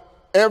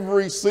about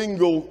every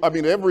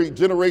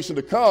generation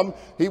to come.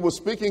 He was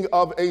speaking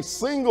of a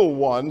single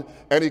one,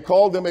 and he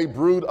called them a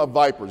brood of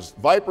vipers.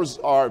 Vipers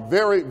are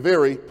very,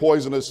 very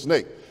poisonous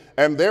snake,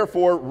 and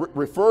therefore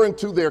referring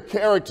to their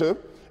character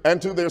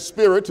and to their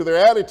spirit, to their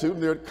attitude,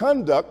 and their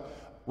conduct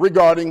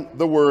regarding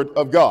the word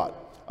of God.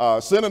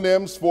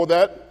 Synonyms for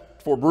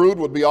that, for brood,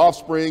 would be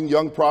offspring,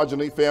 young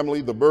progeny,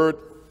 family. The bird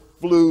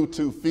flew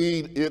to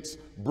feed its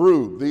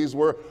brood. These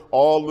were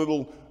all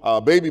little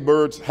baby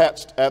birds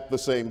hatched at the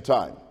same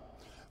time.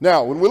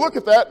 Now, when we look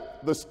at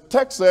that, the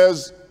text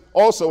says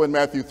also in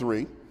Matthew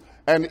 3,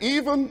 and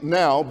even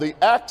now the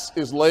axe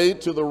is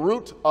laid to the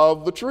root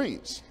of the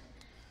trees.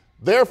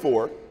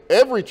 Therefore,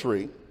 every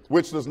tree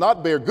which does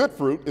not bear good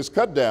fruit is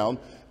cut down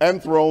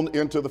and thrown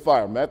into the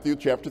fire. Matthew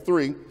chapter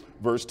 3,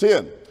 verse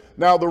 10.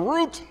 Now, the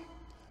root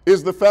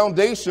is the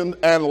foundation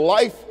and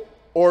life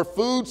or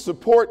food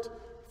support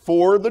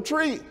for the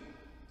tree.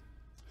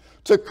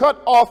 To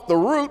cut off the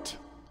root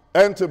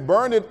and to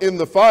burn it in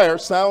the fire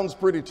sounds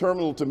pretty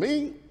terminal to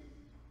me.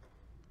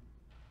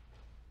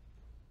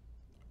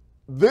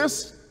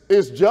 This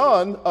is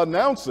John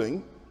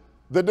announcing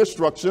the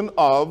destruction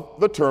of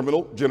the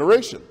terminal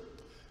generation.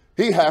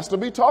 He has to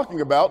be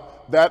talking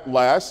about that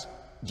last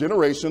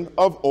generation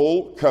of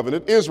Old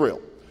Covenant Israel.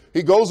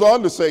 He goes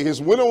on to say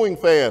his winnowing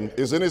fan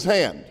is in his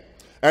hand,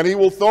 and he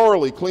will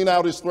thoroughly clean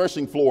out his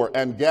threshing floor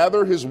and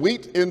gather his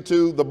wheat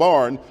into the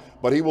barn,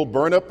 but he will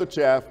burn up the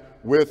chaff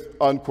with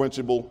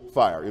unquenchable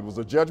fire. It was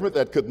a judgment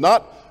that could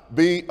not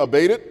be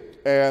abated,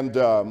 and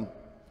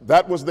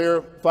that was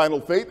their final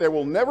fate. There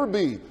will never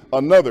be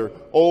another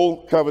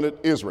Old Covenant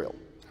Israel.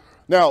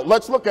 Now,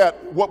 let's look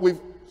at what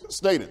we've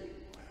stated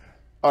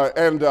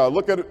and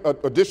look at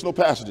additional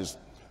passages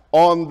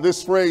on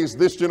this phrase,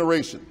 this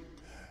generation.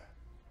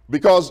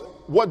 Because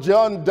what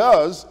John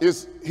does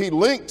is he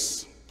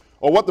links,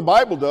 or what the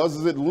Bible does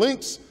is it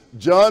links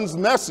John's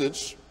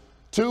message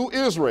to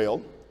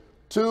Israel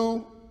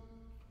to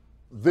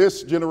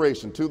this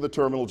generation, to the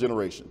terminal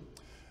generation.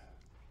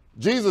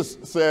 Jesus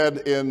said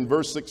in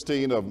verse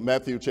 16 of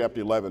Matthew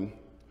chapter 11,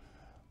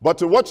 "But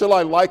to what shall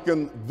I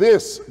liken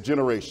this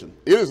generation?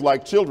 It is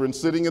like children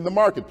sitting in the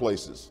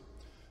marketplaces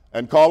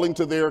and calling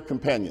to their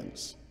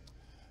companions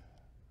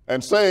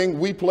and saying,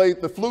 we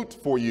played the flute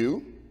for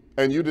you,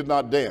 and you did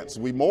not dance.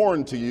 We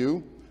mourned to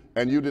you,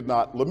 and you did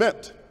not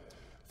lament.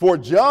 For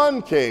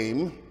John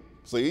came,"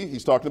 see,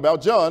 he's talking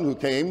about John, who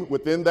came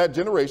within that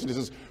generation. He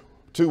says,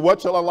 "To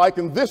what shall I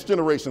liken this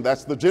generation?"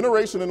 That's the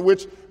generation in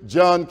which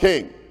John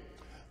came.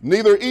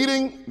 "Neither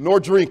eating nor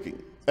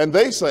drinking. And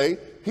they say,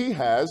 he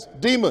has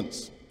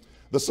demons.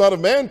 The Son of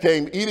Man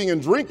came eating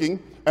and drinking,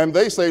 and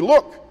they say,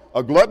 look,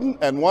 a glutton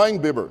and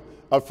winebibber,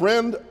 a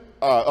friend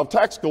of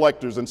tax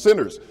collectors and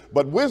sinners.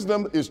 But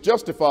wisdom is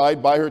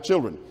justified by her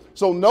children."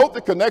 So note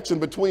the connection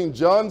between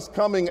John's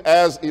coming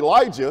as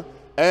Elijah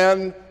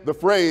and the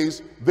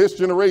phrase, this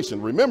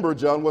generation. Remember,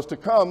 John was to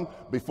come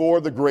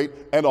before the great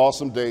and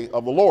awesome day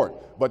of the Lord.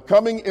 But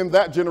coming in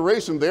that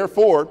generation,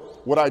 therefore,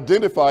 would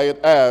identify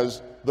it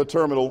as the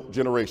terminal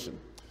generation.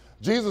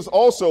 Jesus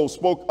also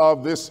spoke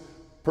of this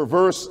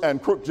perverse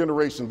and crooked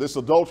generation, this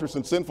adulterous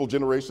and sinful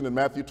generation, in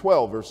Matthew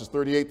 12, verses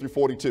 38 through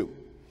 42.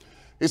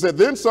 He said,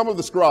 "Then some of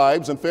the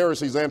scribes and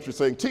Pharisees answered,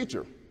 saying,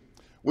 Teacher,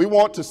 we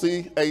want to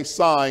see a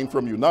sign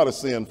from you," not a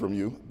sin from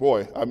you.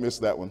 Boy, I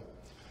missed that one.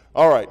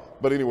 All right,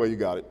 but anyway, you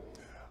got it.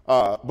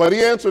 "But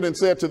he answered and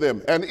said to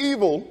them, an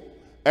evil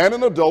and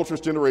an adulterous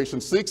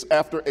generation seeks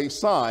after a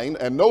sign,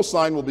 and no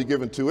sign will be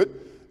given to it,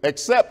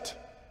 except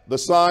the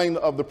sign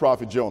of the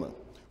prophet Jonah.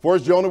 For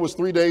as Jonah was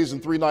 3 days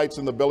and 3 nights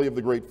in the belly of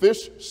the great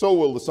fish, so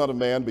will the Son of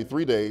Man be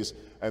 3 days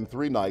and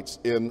 3 nights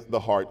in the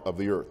heart of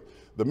the earth.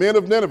 The men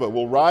of Nineveh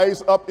will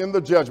rise up in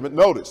the judgment,"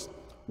 notice,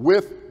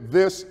 "with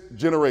this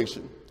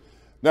generation."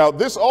 Now,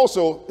 this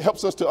also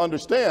helps us to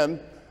understand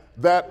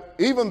that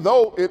even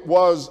though it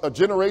was a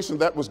generation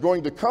that was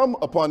going to come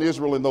upon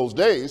Israel in those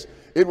days,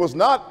 it was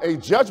not a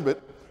judgment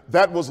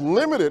that was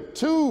limited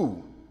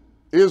to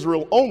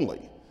Israel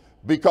only,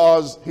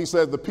 because he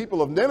said the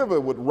people of Nineveh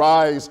would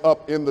rise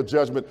up in the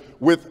judgment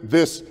with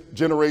this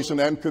generation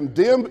and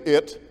condemn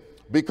it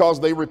because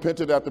they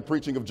repented at the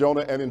preaching of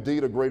Jonah, and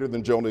indeed a greater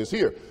than Jonah is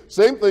here.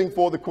 Same thing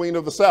for the queen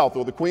of the south,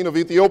 or the queen of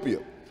Ethiopia,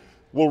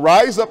 will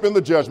rise up in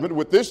the judgment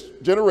with this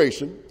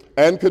generation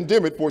and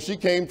condemn it, for she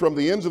came from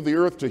the ends of the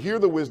earth to hear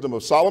the wisdom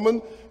of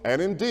Solomon,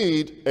 and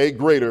indeed a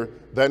greater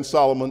than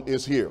Solomon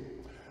is here.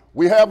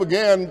 We have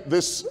again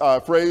this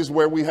phrase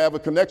where we have a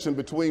connection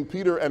between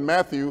Peter and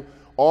Matthew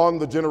on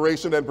the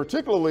generation, and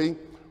particularly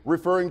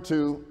referring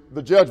to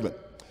the judgment.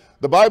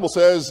 The Bible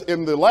says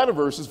in the latter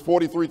verses,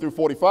 43 through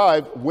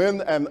 45,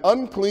 when an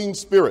unclean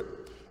spirit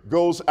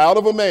goes out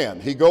of a man,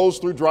 he goes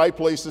through dry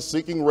places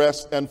seeking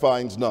rest and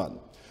finds none.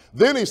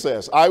 Then he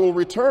says, I will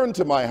return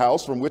to my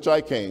house from which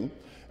I came.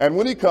 And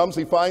when he comes,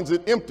 he finds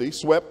it empty,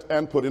 swept,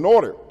 and put in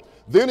order.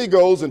 Then he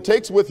goes and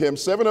takes with him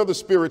 7 other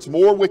spirits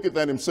more wicked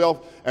than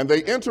himself, and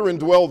they enter and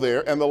dwell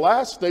there. And the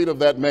last state of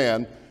that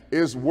man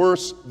is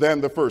worse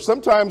than the first.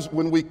 Sometimes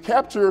when we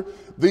capture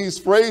these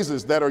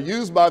phrases that are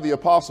used by the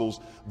apostles,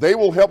 they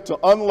will help to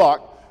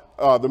unlock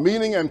the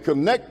meaning and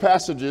connect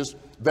passages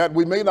that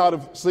we may not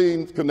have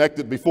seen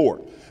connected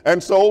before.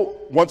 And so,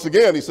 once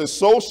again, he says,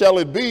 so shall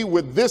it be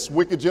with this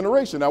wicked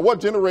generation. Now, what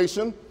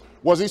generation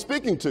was he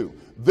speaking to?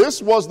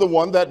 This was the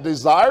one that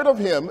desired of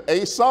him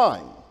a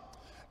sign.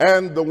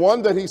 And the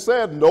one that he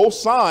said no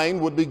sign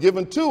would be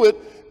given to it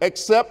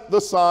except the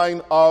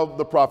sign of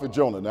the prophet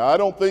Jonah. Now, I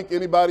don't think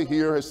anybody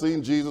here has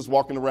seen Jesus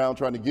walking around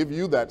trying to give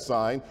you that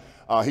sign.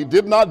 He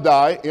did not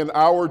die in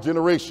our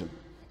generation.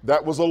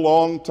 That was a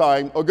long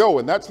time ago.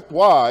 And that's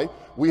why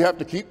we have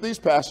to keep these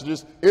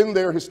passages in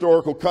their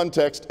historical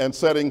context and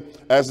setting,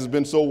 as has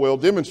been so well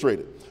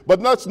demonstrated.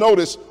 But let's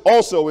notice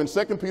also in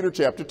 2 Peter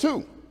chapter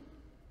 2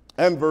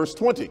 and verse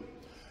 20.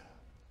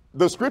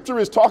 The scripture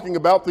is talking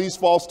about these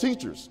false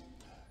teachers.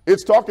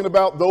 It's talking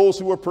about those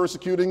who are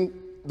persecuting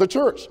the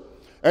church.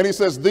 And he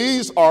says,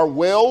 these are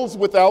wells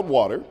without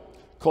water,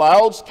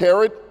 clouds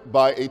carried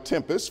by a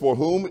tempest, for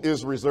whom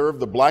is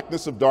reserved the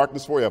blackness of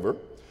darkness forever.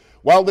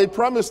 While they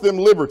promise them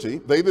liberty,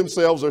 they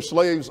themselves are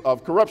slaves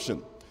of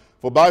corruption.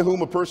 For by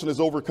whom a person is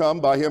overcome,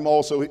 by him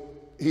also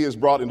he is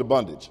brought into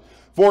bondage.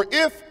 For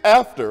if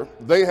after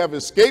they have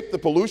escaped the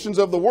pollutions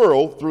of the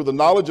world through the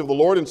knowledge of the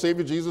Lord and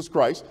Savior Jesus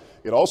Christ,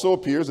 it also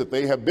appears that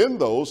they have been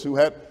those who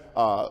had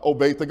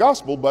obeyed the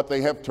gospel, but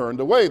they have turned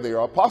away. They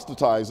are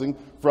apostatizing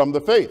from the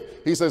faith.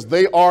 He says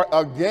they are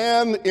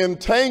again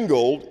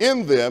entangled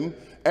in them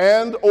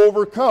and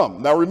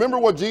overcome. Now remember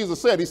what Jesus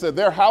said. He said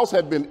their house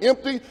had been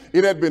empty,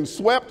 it had been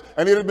swept,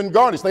 and it had been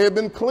garnished. They had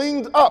been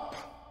cleaned up,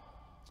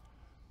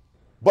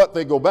 but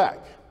they go back.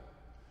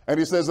 And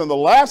he says, and the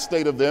last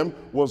state of them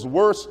was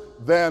worse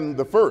than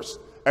the first.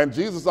 And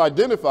Jesus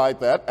identified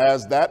that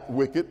as that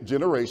wicked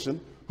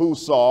generation who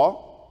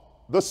saw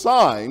the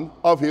sign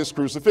of his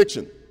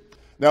crucifixion.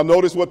 Now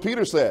notice what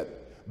Peter said.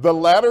 The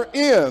latter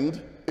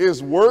end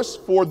is worse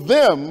for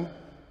them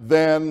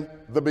than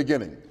the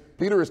beginning.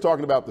 Peter is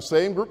talking about the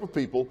same group of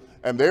people,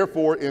 and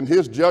therefore in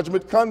his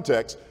judgment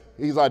context,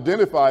 he's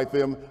identified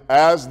them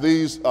as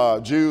these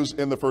Jews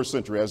in the first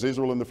century, as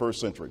Israel in the first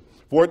century.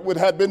 For it would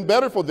have been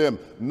better for them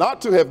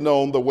not to have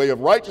known the way of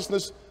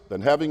righteousness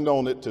than having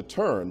known it to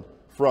turn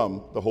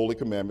from the holy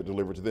commandment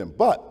delivered to them.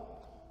 But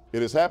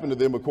it has happened to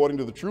them according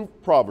to the true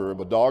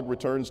proverb, a dog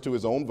returns to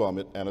his own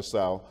vomit, and a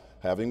sow,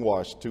 having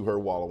washed, to her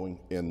wallowing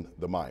in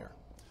the mire.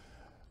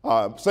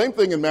 Same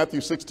thing in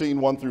Matthew 16,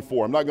 1 through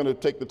 4. I'm not going to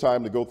take the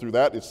time to go through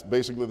that. It's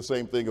basically the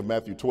same thing of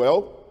Matthew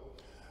 12.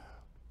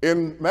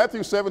 In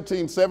Matthew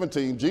 17,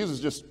 17, Jesus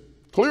just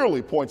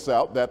clearly points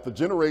out that the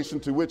generation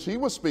to which he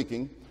was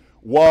speaking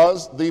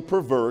was the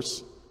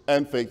perverse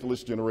and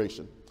faithless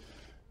generation.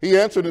 He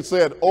answered and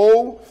said,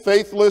 O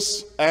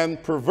faithless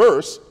and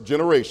perverse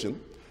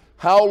generation,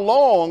 how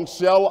long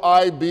shall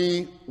I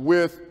be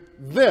with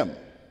them?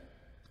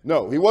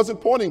 No, he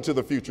wasn't pointing to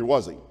the future,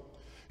 was he?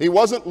 He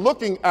wasn't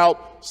looking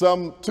out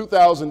some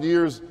 2,000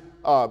 years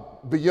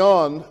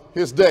beyond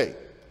his day.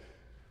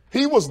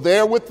 He was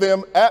there with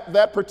them at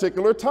that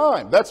particular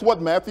time. That's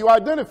what Matthew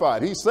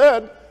identified. He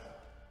said,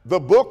 the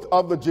book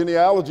of the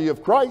genealogy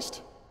of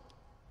Christ,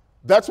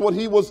 that's what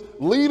he was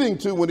leading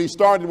to when he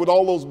started with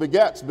all those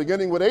begats,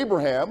 beginning with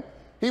Abraham.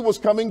 He was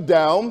coming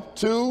down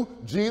to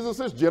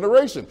Jesus'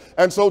 generation.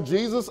 And so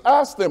Jesus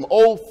asked them,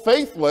 O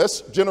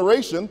faithless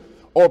generation,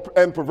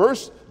 and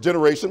perverse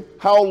generation,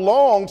 how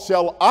long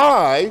shall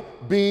I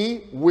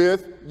be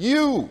with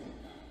you?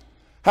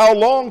 How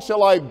long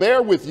shall I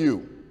bear with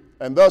you?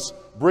 And thus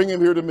bring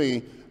him here to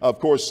me, of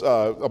course,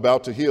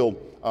 about to heal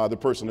the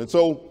person. And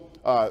so,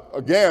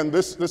 again,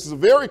 this is a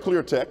very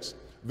clear text,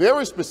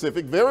 very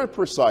specific, very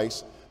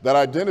precise, that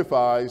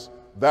identifies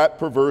that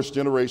perverse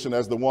generation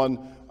as the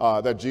one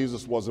that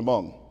Jesus was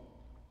among.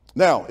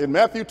 Now, in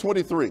Matthew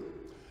 23,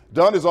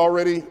 Dunn has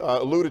already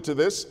alluded to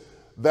this,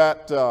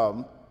 that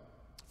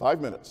 5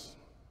 minutes.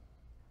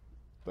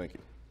 Thank you.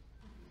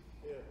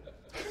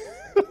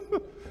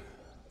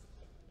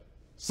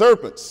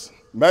 Serpents,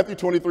 Matthew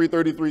 23,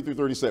 33 through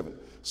 37.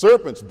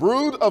 Serpents,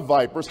 brood of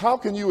vipers, how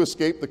can you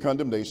escape the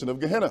condemnation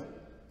of Gehenna?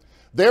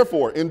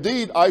 Therefore,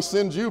 indeed, I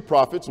send you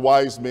prophets,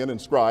 wise men, and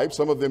scribes.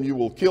 Some of them you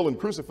will kill and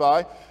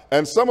crucify,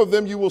 and some of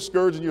them you will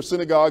scourge in your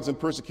synagogues and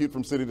persecute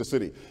from city to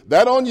city.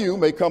 That on you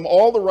may come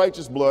all the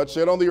righteous blood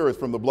shed on the earth,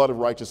 from the blood of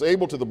righteous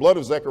Abel to the blood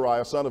of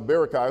Zechariah, son of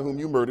Berechiah, whom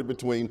you murdered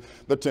between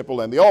the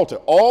temple and the altar.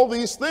 All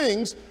these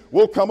things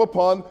will come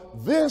upon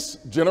this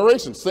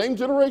generation, same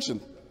generation.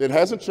 It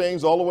hasn't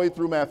changed all the way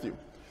through Matthew.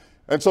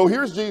 And so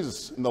here's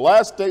Jesus in the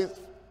last days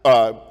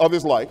of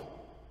his life,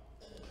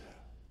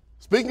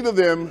 speaking to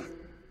them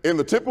in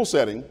the temple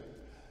setting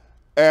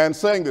and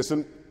saying this.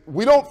 And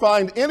we don't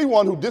find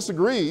anyone who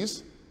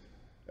disagrees,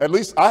 at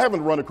least I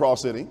haven't run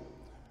across any,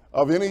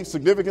 of any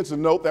significance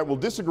and note that will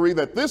disagree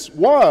that this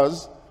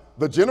was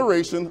the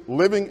generation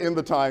living in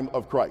the time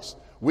of Christ.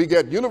 We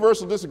get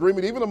universal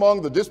disagreement even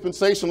among the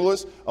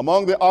dispensationalists,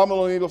 among the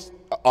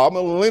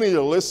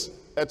amillennialists,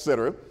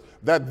 etc.,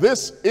 that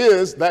this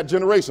is that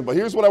generation. But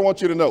here's what I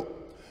want you to know.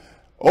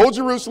 O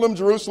Jerusalem,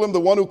 Jerusalem, the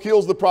one who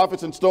kills the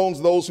prophets and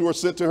stones those who are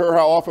sent to her,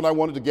 how often I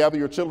wanted to gather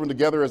your children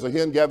together as a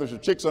hen gathers her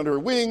chicks under her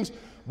wings,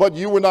 but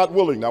you were not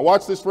willing. Now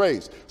watch this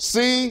phrase.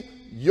 See,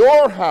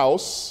 your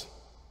house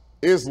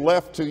is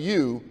left to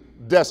you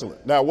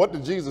desolate. Now, what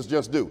did Jesus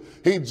just do?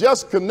 He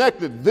just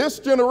connected this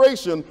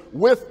generation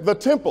with the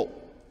temple.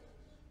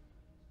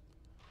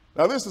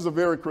 Now, this is a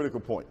very critical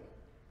point.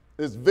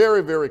 It's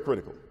very, very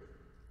critical.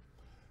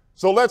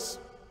 So let's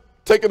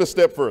take it a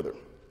step further.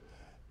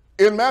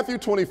 In Matthew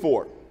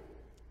 24,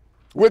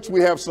 which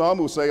we have some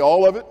who say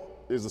all of it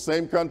is the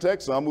same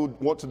context, some who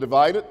want to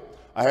divide it.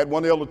 I had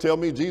one elder tell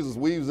me Jesus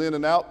weaves in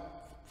and out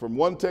from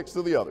one text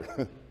to the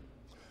other.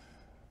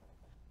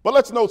 But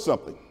let's note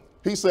something.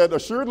 He said,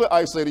 assuredly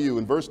I say to you,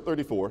 in verse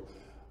 34,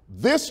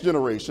 this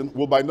generation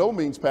will by no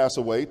means pass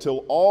away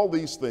till all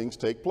these things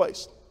take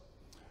place.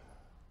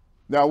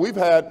 Now, we've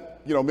had,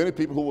 many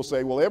people who will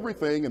say, well,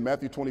 everything in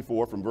Matthew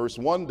 24 from verse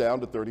 1 down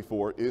to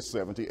 34 is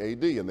 70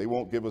 AD, and they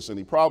won't give us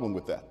any problem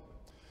with that.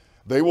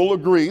 They will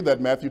agree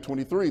that Matthew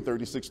 23,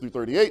 36 through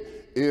 38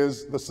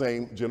 is the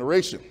same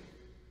generation.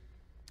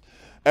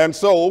 And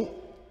so,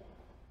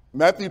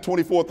 Matthew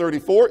 24,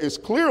 34 is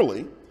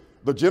clearly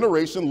the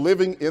generation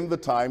living in the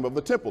time of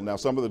the temple. Now,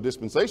 some of the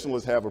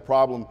dispensationalists have a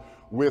problem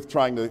with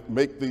trying to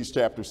make these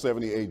chapters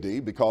 70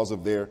 AD because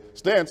of their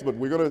stance, but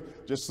we're going to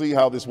just see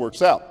how this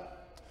works out.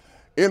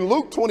 In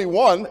Luke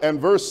 21 and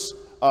verse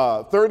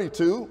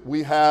 32,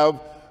 we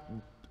have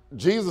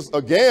Jesus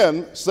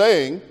again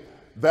saying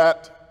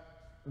that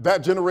that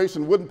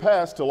generation wouldn't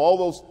pass till all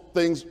those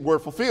things were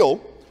fulfilled.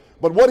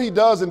 But what he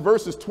does in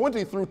verses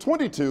 20 through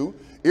 22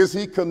 is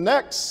he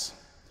connects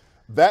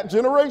that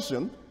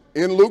generation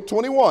in Luke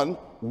 21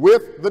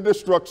 with the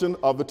destruction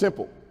of the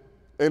temple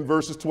in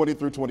verses 20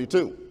 through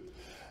 22.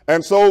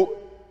 And so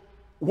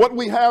what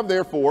we have,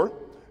 therefore,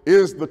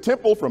 is the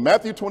temple from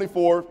Matthew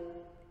 24,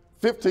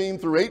 15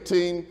 through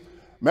 18,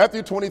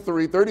 Matthew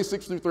 23,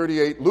 36 through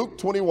 38, Luke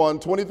 21,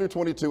 20 through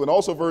 22, and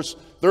also verse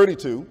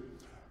 32,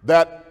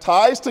 that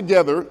ties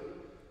together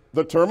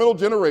the terminal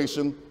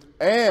generation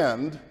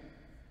and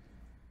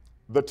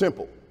the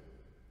temple.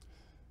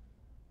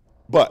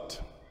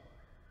 But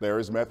there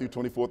is Matthew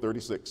 24,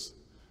 36,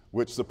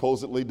 which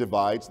supposedly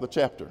divides the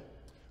chapter.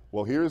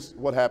 Well, here's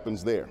what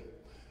happens there.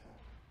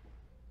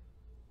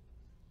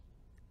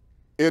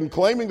 In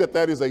claiming that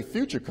that is a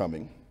future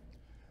coming,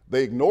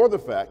 they ignore the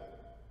fact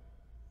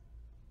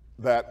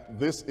that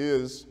this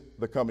is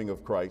the coming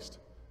of Christ,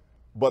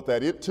 but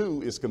that it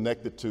too is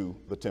connected to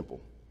the temple.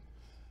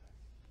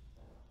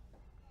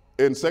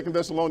 In 2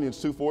 Thessalonians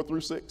 2, 4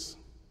 through 6,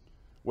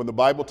 when the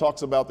Bible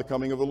talks about the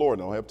coming of the Lord,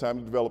 and I don't have time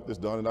to develop this,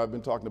 Don and I have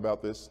been talking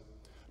about this,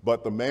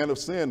 but the man of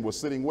sin was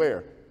sitting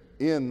where?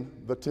 In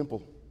the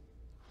temple.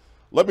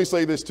 Let me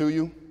say this to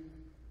you.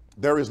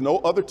 There is no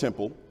other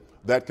temple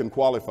that can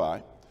qualify.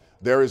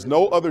 There is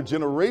no other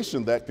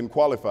generation that can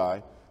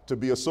qualify to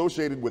be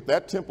associated with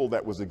that temple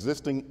that was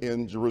existing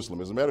in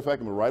Jerusalem. As a matter of fact,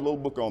 I'm going to write a little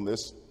book on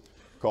this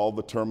called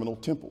The Terminal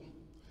Temple.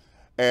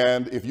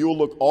 And if you'll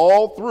look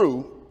all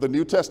through the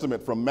New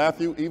Testament, from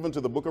Matthew even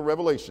to the book of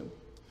Revelation,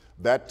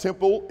 that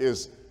temple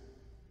is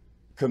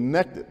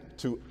connected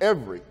to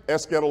every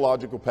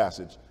eschatological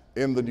passage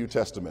in the New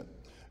Testament.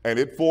 And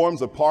it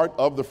forms a part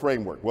of the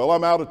framework. Well,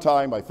 I'm out of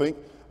time, I think.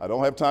 I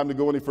don't have time to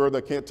go any further.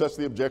 I can't touch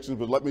the objections,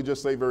 but let me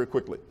just say very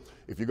quickly.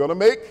 If you're going to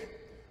make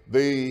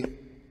the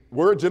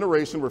word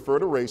generation refer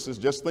to races,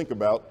 just think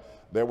about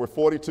there were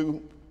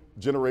 42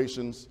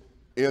 generations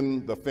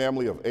in the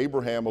family of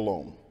Abraham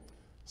alone.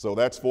 So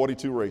that's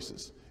 42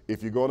 races.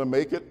 If you're going to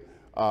make it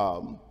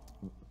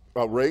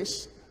a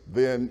race,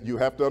 then you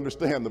have to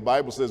understand the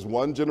Bible says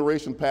one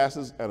generation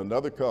passes and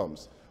another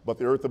comes, but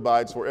the earth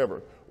abides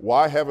forever.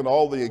 Why haven't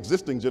all the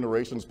existing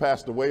generations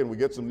passed away and we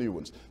get some new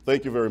ones?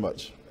 Thank you very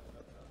much.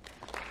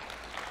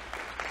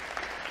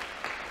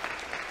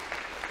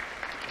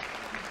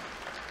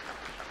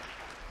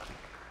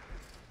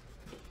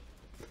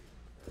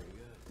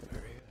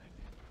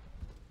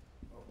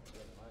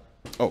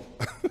 Oh.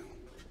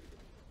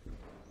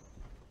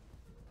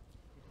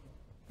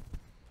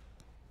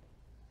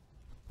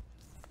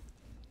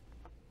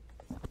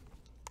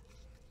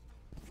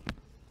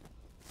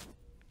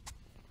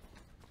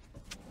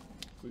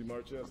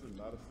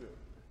 Not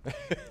a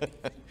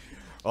fit.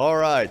 All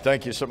right.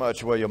 Thank you so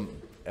much,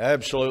 William.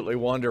 Absolutely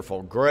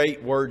wonderful.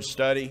 Great word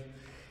study,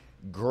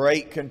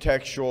 great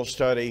contextual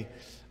study.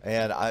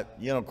 And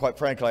quite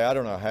frankly, I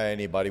don't know how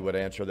anybody would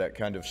answer that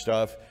kind of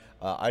stuff.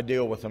 I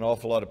deal with an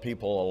awful lot of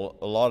people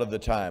a lot of the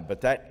time,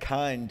 but that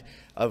kind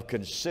of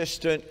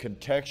consistent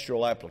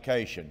contextual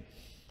application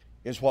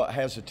is what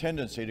has a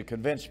tendency to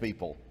convince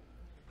people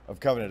of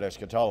covenant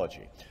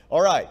eschatology.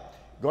 All right,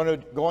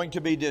 going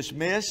to be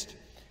dismissed,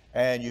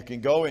 and you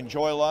can go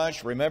enjoy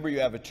lunch. Remember, you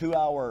have a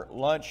 2-hour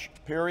lunch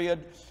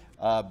period.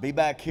 Be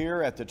back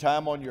here at the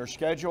time on your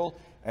schedule,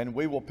 and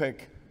we will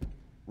pick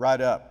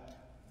right up.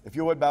 If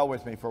you would bow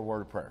with me for a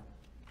word of prayer.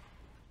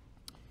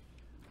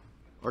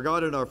 Our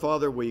God and our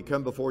Father, we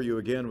come before you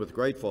again with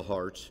grateful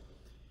hearts.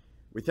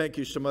 We thank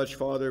you so much,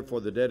 Father,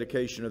 for the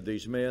dedication of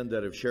these men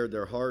that have shared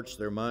their hearts,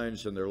 their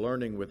minds, and their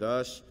learning with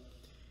us.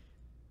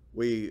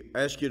 We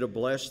ask you to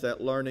bless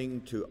that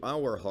learning to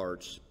our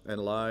hearts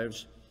and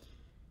lives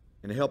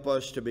and help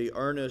us to be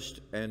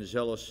earnest and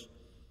zealous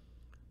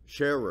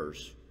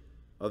sharers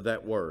of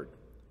that word.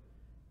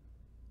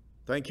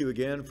 Thank you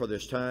again for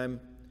this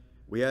time.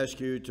 We ask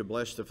you to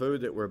bless the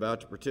food that we're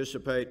about to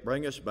participate.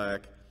 Bring us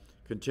back.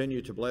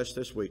 Continue to bless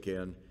this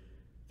weekend.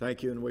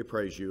 Thank you, and we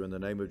praise you in the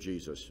name of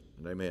Jesus.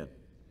 And amen.